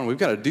respond. We've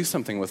got to do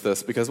something with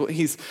this, because what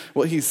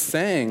he's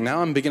saying,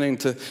 now I'm beginning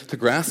to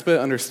grasp it,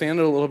 understand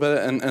it a little bit,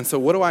 and so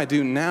what do I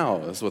do now,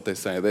 is what they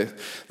say.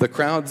 The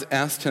crowds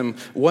asked him,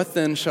 what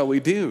then shall we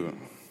do?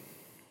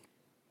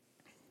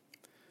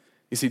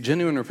 You see,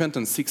 genuine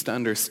repentance seeks to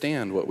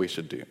understand what we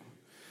should do.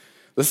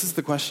 This is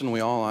the question we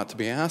all ought to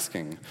be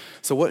asking.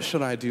 So what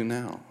should I do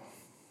now?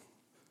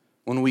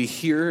 When we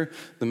hear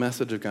the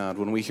message of God,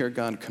 when we hear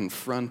God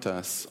confront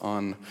us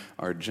on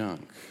our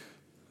junk,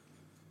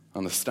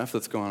 on the stuff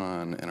that's going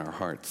on in our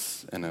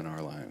hearts and in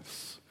our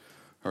lives,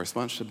 our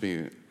response should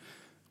be,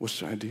 what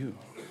should I do?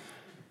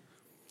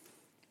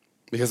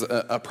 Because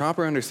a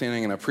proper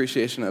understanding and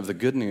appreciation of the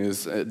good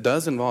news, it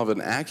does involve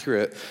an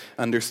accurate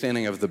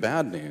understanding of the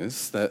bad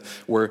news, that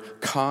we're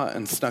caught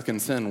and stuck in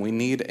sin. We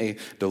need a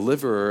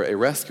deliverer, a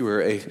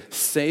rescuer, a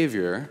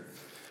savior.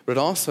 But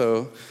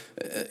also,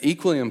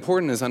 equally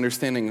important is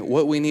understanding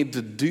what we need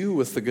to do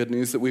with the good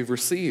news that we've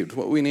received,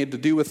 what we need to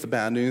do with the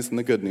bad news and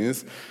the good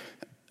news,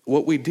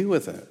 what we do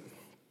with it.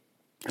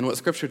 And what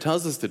Scripture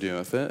tells us to do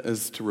with it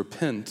is to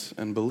repent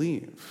and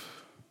believe.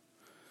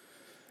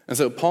 And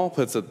so Paul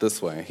puts it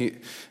this way.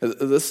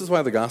 This is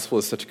why the gospel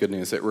is such good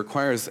news. It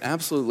requires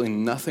absolutely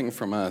nothing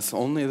from us,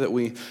 only that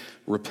we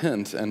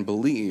repent and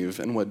believe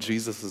in what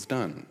Jesus has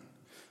done.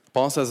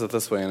 Paul says it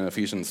this way in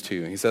Ephesians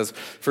 2. He says,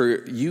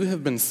 for you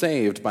have been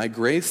saved by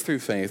grace through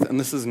faith, and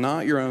this is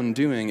not your own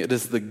doing. It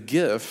is the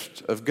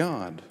gift of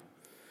God,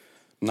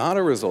 not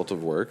a result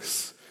of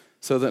works,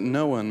 so that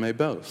no one may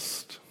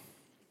boast.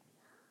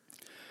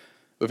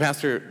 But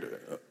Pastor,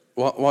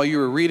 while you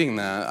were reading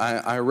that,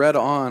 I read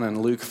on in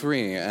Luke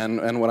 3,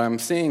 and what I'm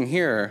seeing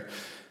here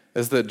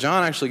is that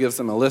John actually gives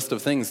them a list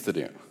of things to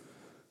do.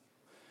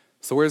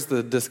 So where's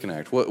the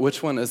disconnect?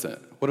 Which one is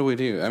it? What do we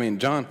do? I mean,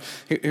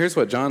 here's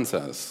what John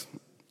says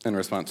in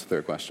response to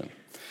their question.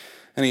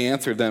 And he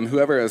answered them,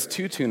 whoever has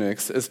 2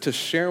 tunics is to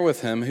share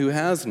with him who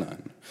has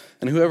none,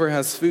 and whoever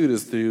has food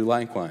is to do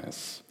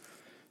likewise.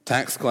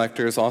 Tax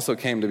collectors also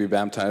came to be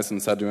baptized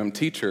and said to him,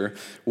 Teacher,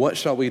 what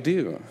shall we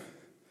do?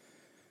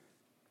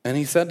 And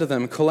he said to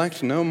them,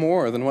 collect no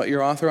more than what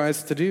you're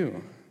authorized to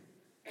do.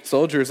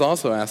 Soldiers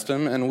also asked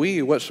him, and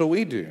we, what shall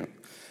we do?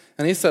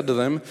 And he said to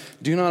them,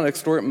 do not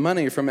extort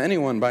money from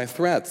anyone by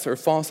threats or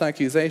false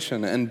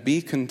accusation, and be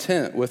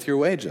content with your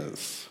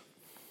wages.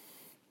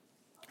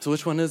 So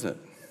which one is it?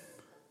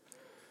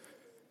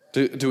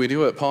 Do we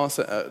do what Paul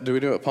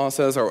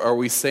says? Are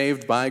we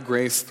saved by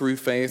grace through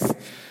faith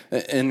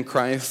in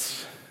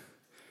Christ,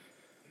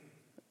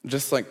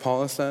 just like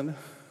Paul has said?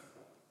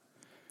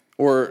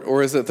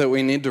 Or is it that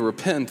we need to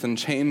repent and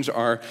change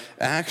our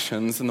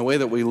actions and the way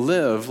that we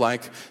live,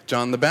 like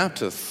John the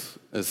Baptist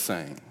is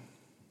saying?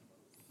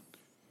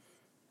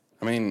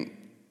 I mean,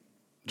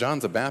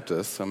 John's a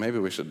Baptist, so maybe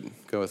we should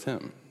go with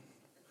him.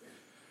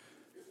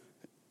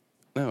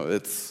 No,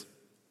 it's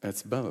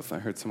both. I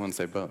heard someone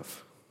say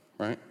both,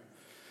 right?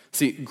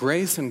 See,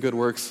 grace and good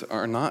works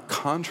are not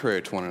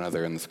contrary to one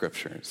another in the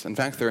Scriptures. In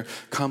fact, they're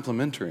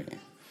complementary.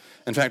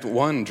 In fact,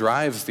 one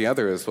drives the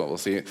other, is what we'll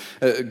see.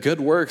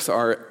 Good works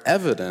are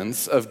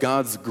evidence of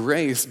God's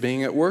grace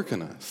being at work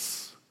in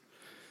us.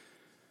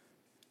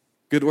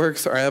 Good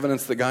works are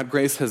evidence that God's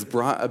grace has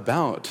brought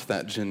about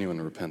that genuine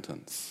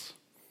repentance.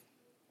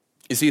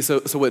 You see,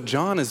 so what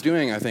John is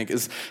doing, I think,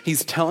 is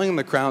he's telling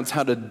the crowds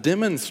how to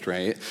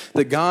demonstrate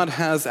that God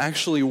has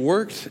actually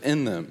worked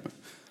in them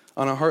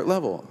on a heart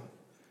level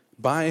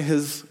by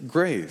his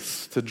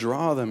grace to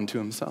draw them to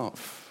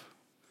himself.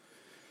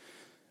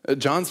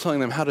 John's telling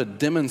them how to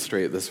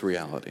demonstrate this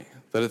reality,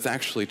 that it's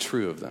actually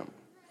true of them,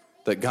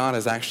 that God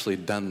has actually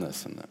done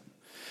this in them.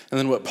 And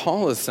then what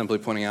Paul is simply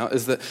pointing out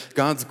is that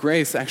God's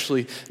grace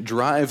actually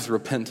drives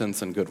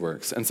repentance and good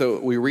works. And so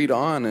we read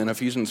on in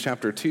Ephesians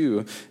chapter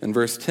 2, in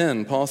verse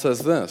 10, Paul says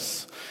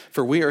this,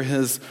 for we are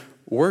his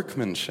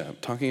workmanship,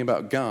 talking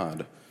about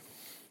God,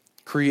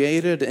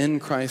 created in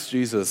Christ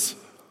Jesus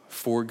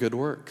for good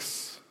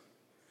works,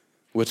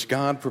 which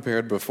God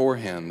prepared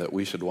beforehand that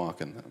we should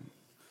walk in them.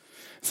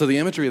 So the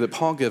imagery that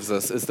Paul gives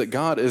us is that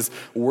God is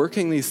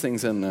working these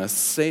things in us,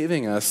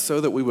 saving us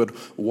so that we would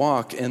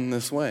walk in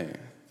this way.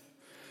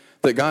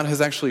 That God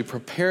has actually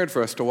prepared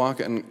for us to walk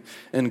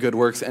in good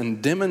works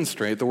and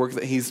demonstrate the work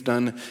that he's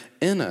done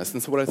in us.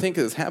 And so what I think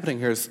is happening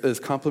here is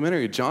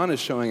complementary. John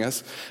is showing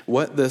us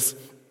what this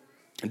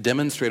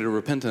demonstrated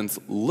repentance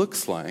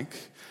looks like.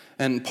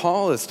 And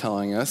Paul is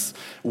telling us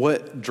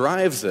what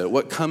drives it,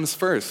 what comes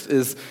first,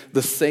 is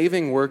the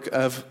saving work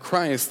of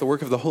Christ, the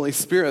work of the Holy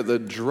Spirit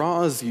that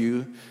draws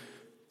you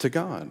to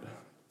God,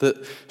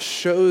 that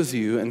shows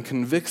you and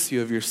convicts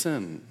you of your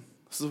sin.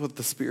 This is what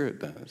the Spirit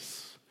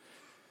does.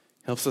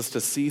 Helps us to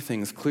see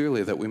things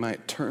clearly that we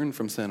might turn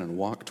from sin and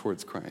walk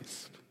towards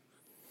Christ.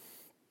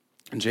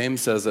 And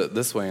James says it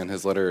this way in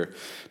his letter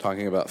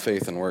talking about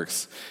faith and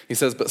works. He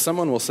says, but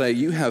someone will say,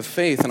 you have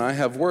faith and I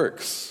have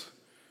works.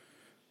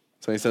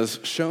 So he says,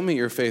 show me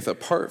your faith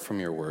apart from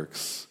your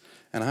works,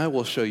 and I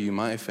will show you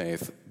my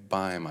faith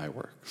by my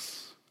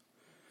works.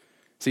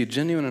 See,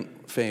 genuine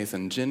faith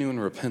and genuine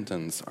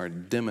repentance are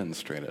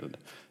demonstrated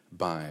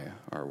by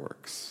our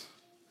works.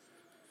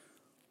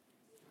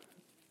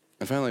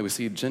 And finally, we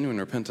see genuine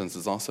repentance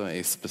is also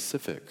a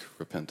specific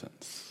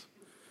repentance.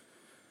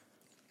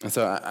 And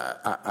so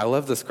I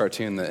love this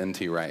cartoon that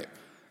N.T. Wright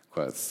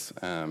quotes.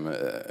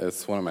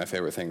 It's one of my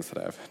favorite things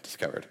that I've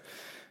discovered.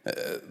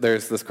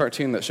 There's this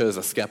cartoon that shows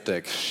a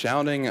skeptic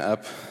shouting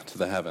up to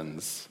the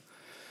heavens,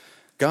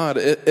 "God,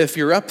 if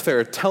you're up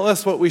there, tell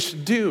us what we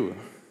should do."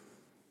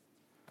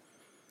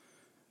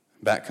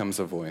 Back comes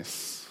a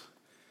voice,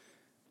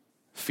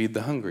 "Feed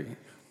the hungry,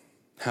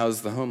 house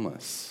the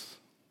homeless,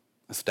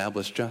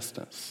 establish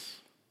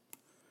justice."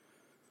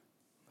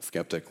 The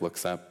skeptic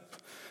looks up,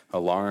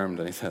 alarmed,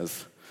 and he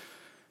says,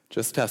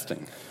 "Just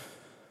testing."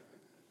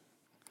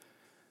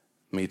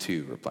 "Me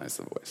too," replies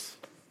the voice.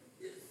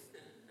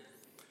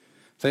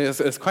 So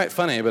it's quite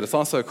funny, but it's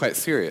also quite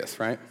serious,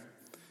 right?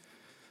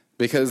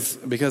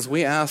 Because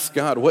we ask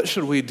God, what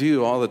should we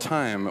do all the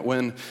time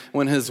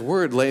when his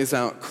word lays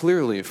out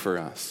clearly for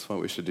us what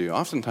we should do?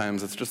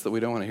 Oftentimes, it's just that we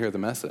don't want to hear the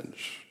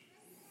message.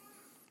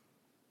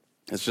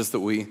 It's just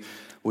that we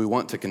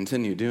want to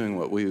continue doing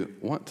what we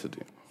want to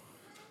do,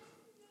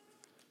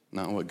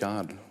 not what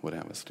God would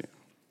have us do.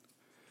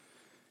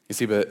 You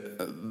see, but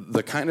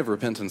the kind of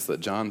repentance that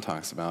John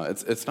talks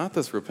about, it's not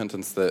this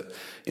repentance that,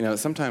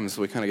 sometimes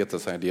we kind of get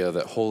this idea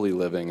that holy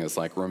living is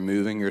like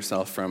removing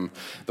yourself from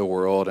the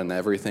world and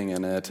everything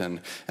in it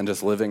and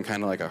just living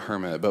kind of like a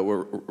hermit. But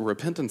what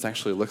repentance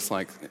actually looks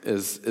like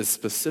is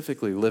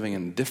specifically living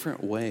in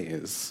different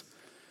ways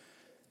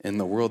in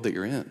the world that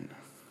you're in.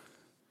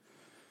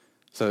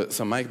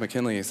 So Mike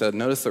McKinley said,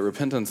 notice that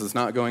repentance is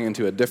not going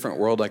into a different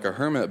world like a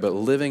hermit, but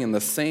living in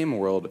the same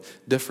world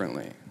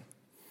differently.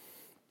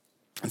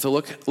 And so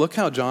look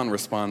how John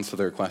responds to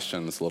their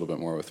questions a little bit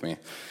more with me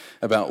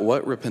about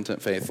what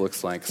repentant faith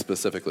looks like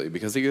specifically,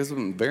 because he gives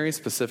them very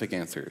specific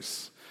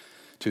answers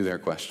to their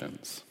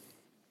questions.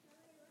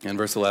 In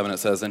verse 11 it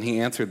says, "And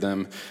he answered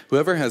them,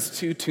 'Whoever has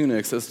 2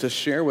 tunics is to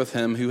share with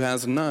him who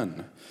has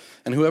none,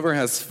 and whoever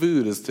has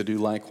food is to do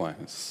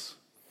likewise.'"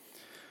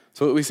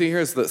 So what we see here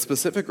is that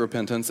specific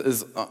repentance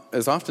is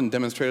often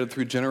demonstrated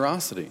through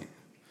generosity.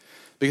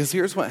 Because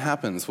here's what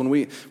happens. When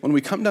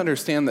we come to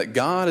understand that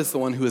God is the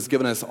one who has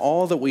given us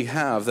all that we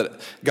have, that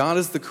God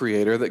is the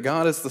creator, that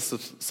God is the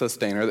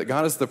sustainer, that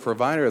God is the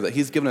provider, that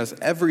he's given us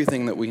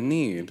everything that we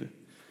need,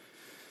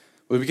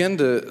 we begin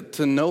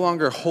to no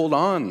longer hold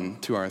on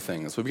to our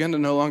things. We begin to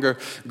no longer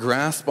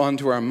grasp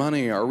onto our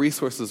money, our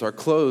resources, our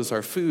clothes,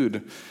 our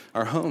food,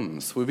 our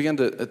homes. We begin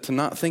to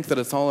not think that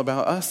it's all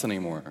about us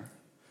anymore.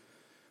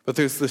 But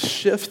there's this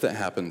shift that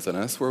happens in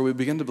us where we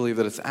begin to believe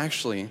that it's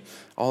actually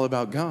all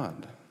about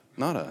God,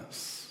 not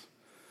us.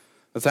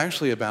 It's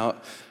actually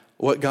about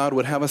what God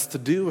would have us to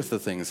do with the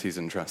things he's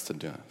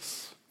entrusted to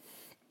us.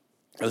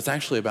 It's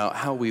actually about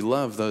how we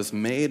love those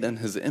made in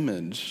his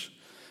image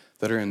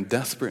that are in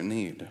desperate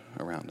need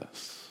around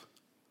us.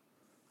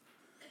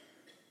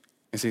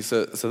 You see,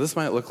 so this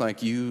might look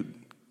like you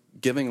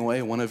giving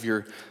away one of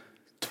your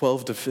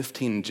 12 to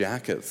 15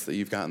 jackets that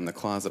you've got in the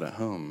closet at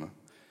home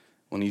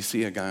when you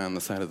see a guy on the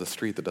side of the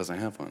street that doesn't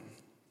have one.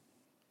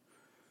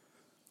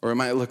 Or it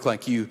might look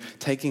like you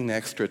taking the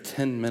extra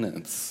 10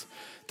 minutes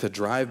to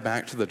drive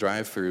back to the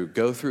drive-thru,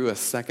 go through a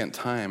second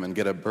time, and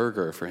get a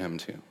burger for him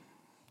too.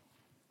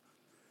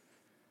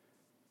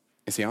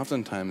 You see,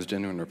 oftentimes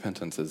genuine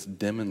repentance is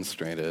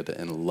demonstrated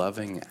in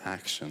loving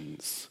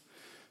actions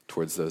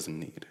towards those in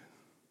need.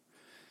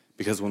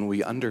 Because when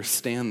we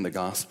understand the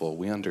gospel,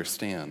 we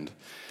understand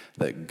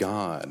that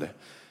God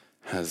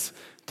has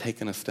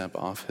taken a step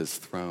off his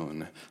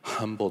throne,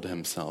 humbled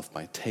himself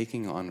by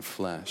taking on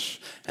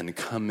flesh, and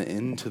come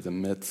into the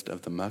midst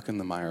of the muck and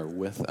the mire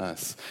with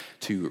us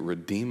to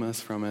redeem us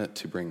from it,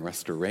 to bring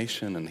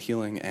restoration and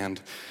healing, and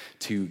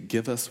to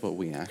give us what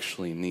we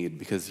actually need.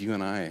 Because you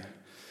and I,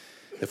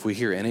 if we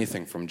hear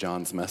anything from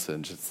John's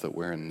message, it's that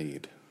we're in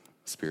need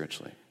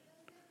spiritually.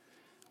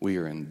 We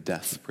are in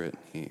desperate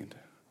need.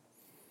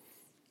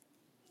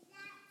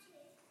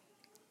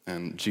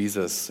 And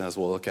Jesus, as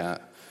we'll look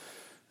at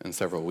in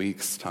several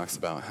weeks, talks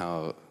about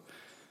how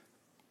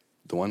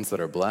the ones that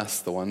are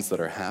blessed, the ones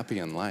that are happy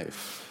in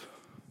life,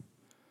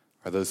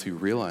 are those who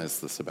realize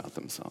this about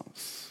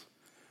themselves,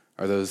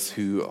 are those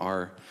who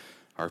are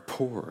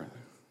poor,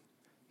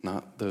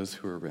 not those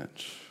who are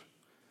rich.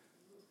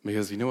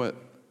 Because you know what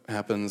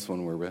happens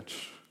when we're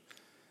rich?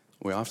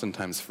 We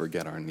oftentimes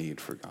forget our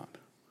need for God.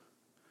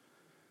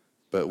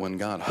 But when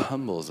God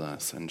humbles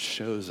us and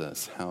shows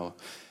us how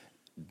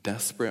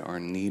desperate our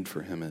need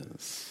for him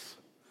is,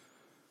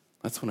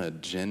 that's when a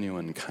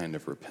genuine kind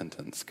of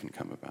repentance can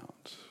come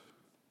about.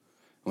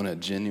 When a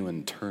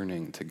genuine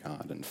turning to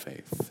God in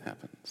faith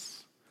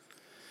happens.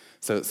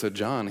 So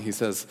John, he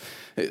says,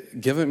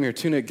 give him your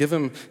tunic, give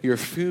him your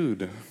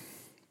food.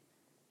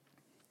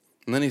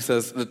 And then he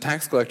says, the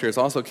tax collectors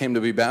also came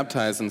to be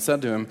baptized and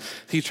said to him,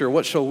 "Teacher,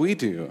 what shall we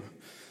do?"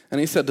 And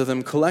he said to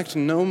them, "Collect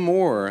no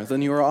more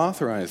than you are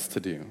authorized to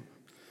do."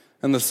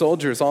 And the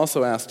soldiers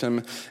also asked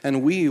him,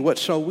 "And we, what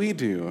shall we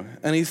do?"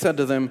 And he said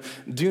to them,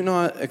 "Do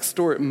not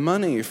extort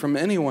money from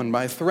anyone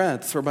by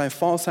threats or by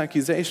false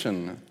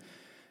accusation,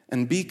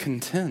 and be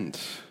content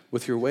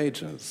with your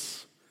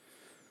wages."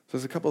 So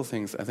there's a couple of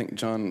things I think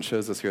John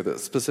shows us here, that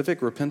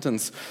specific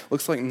repentance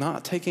looks like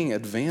not taking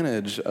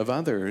advantage of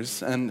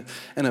others and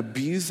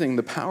abusing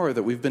the power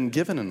that we've been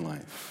given in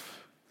life.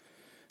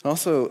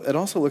 It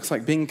also looks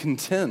like being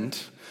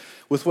content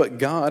with what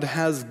God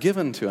has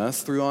given to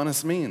us through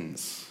honest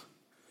means.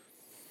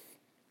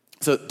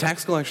 So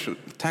tax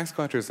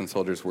collectors and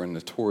soldiers were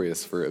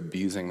notorious for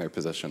abusing their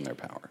position, their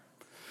power.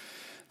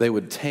 They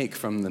would take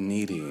from the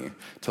needy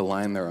to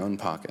line their own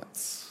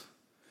pockets.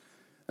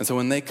 And so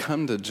when they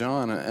come to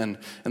John and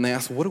they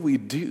ask, "What do we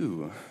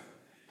do?"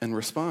 in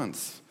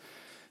response,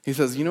 he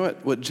says, "You know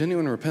what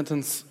genuine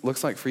repentance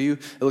looks like for you?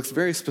 It looks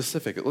very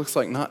specific. It looks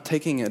like not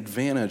taking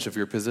advantage of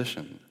your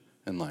position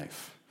in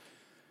life.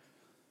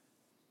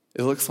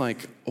 It looks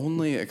like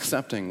only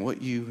accepting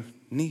what you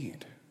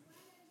need.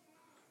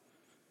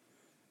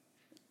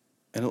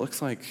 And it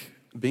looks like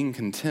being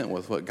content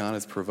with what God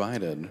has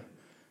provided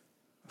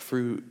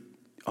through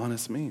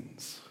honest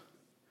means."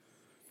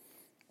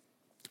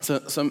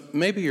 So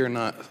maybe you're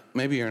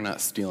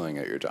not stealing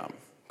at your job,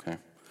 okay?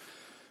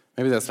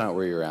 Maybe that's not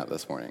where you're at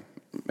this morning.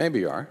 Maybe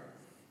you are.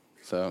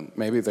 So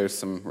maybe there's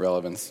some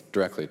relevance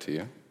directly to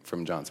you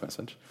from John's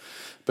message.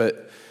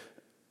 But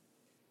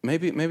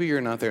maybe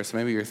you're not there, so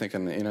maybe you're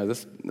thinking,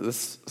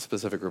 this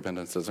specific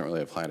repentance doesn't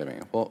really apply to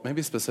me. Well,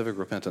 maybe specific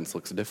repentance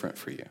looks different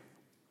for you.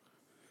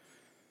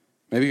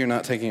 Maybe you're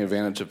not taking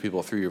advantage of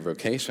people through your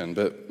vocation,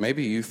 but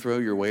maybe you throw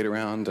your weight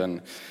around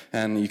and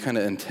you kind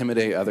of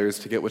intimidate others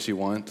to get what you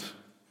want,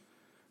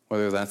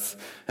 whether that's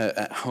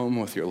at home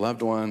with your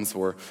loved ones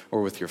or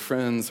with your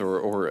friends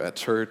or at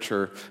church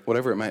or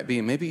whatever it might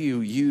be. Maybe you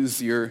use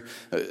your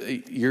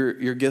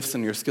gifts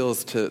and your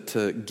skills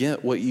to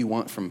get what you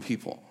want from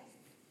people.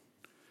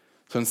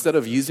 So instead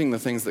of using the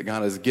things that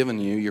God has given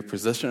you, your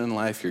position in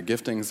life, your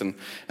giftings,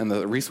 and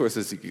the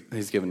resources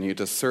he's given you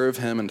to serve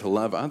him and to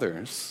love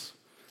others,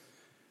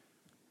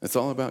 it's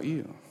all about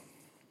you.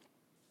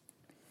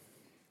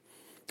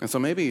 And so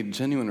maybe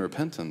genuine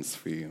repentance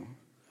for you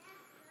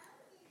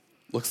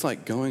looks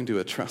like going to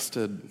a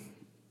trusted,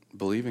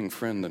 believing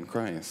friend in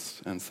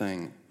Christ and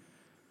saying,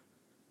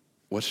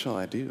 "What shall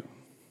I do?"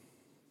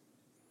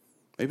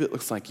 Maybe it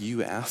looks like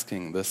you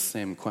asking this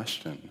same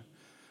question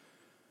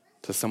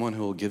to someone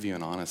who will give you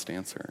an honest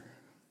answer.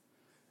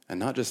 And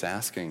not just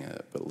asking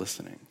it, but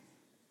listening.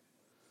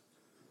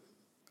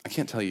 I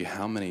can't tell you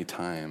how many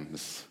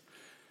times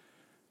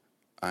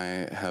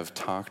I have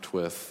talked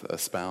with a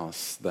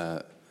spouse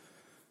that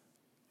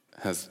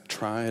has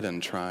tried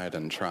and tried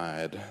and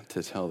tried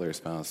to tell their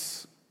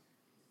spouse,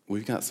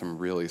 "We've got some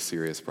really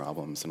serious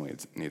problems and we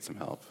need some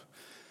help."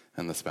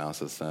 And the spouse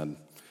has said,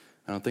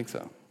 "I don't think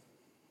so."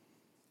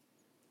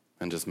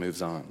 And just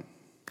moves on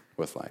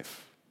with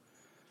life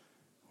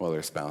while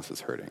their spouse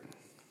is hurting.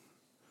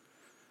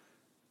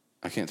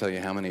 I can't tell you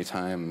how many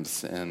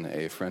times in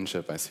a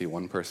friendship I see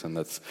one person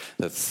that's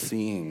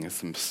seeing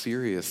some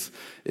serious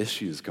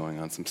issues going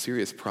on, some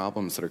serious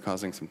problems that are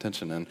causing some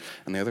tension, and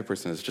the other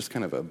person is just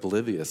kind of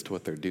oblivious to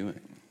what they're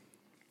doing.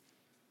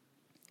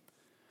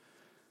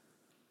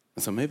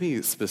 And so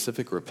maybe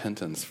specific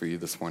repentance for you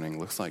this morning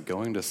looks like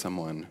going to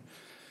someone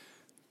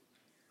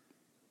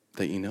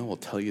that you know will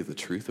tell you the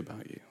truth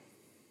about you,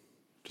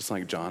 just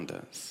like John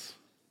does.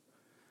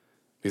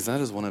 Because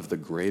that is one of the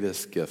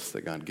greatest gifts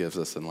that God gives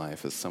us in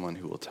life, is someone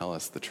who will tell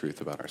us the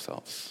truth about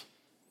ourselves.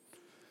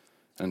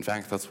 And in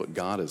fact, that's what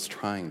God is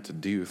trying to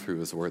do through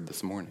his word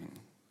this morning.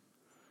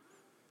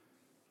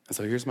 And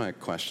so here's my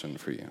question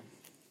for you.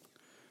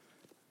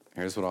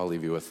 Here's what I'll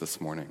leave you with this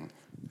morning.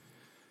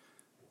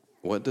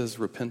 What does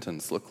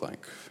repentance look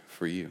like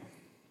for you?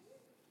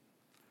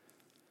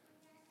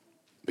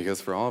 Because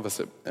for all of us,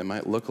 it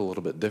might look a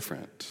little bit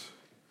different,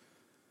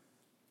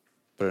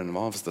 but it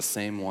involves the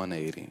same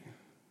 180.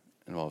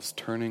 It involves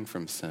turning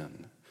from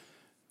sin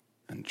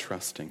and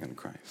trusting in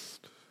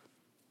Christ.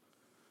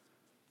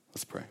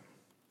 Let's pray.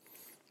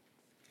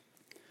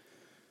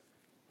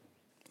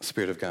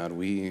 Spirit of God,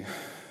 we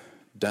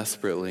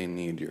desperately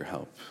need your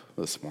help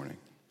this morning.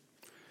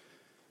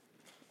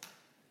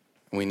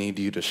 We need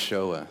you to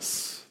show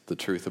us the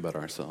truth about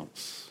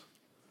ourselves.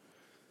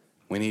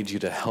 We need you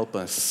to help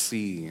us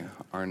see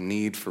our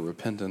need for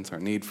repentance, our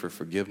need for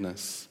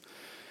forgiveness.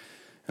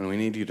 And we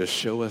need you to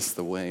show us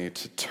the way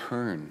to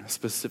turn.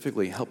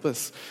 Specifically, help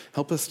us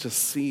to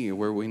see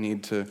where we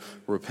need to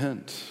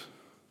repent,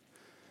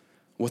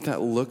 what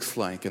that looks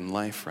like in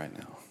life right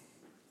now.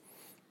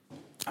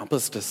 Help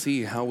us to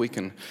see how we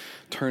can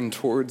turn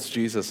towards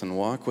Jesus and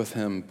walk with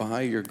him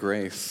by your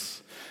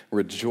grace,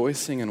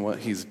 rejoicing in what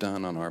he's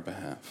done on our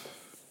behalf.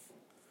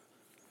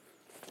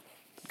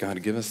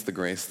 God, give us the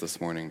grace this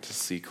morning to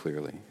see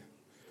clearly,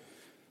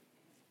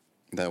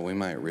 that we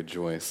might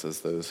rejoice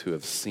as those who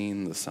have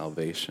seen the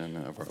salvation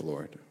of our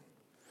Lord.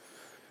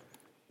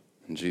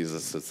 And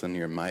Jesus, it's in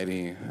your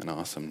mighty and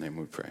awesome name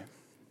we pray.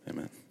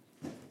 Amen.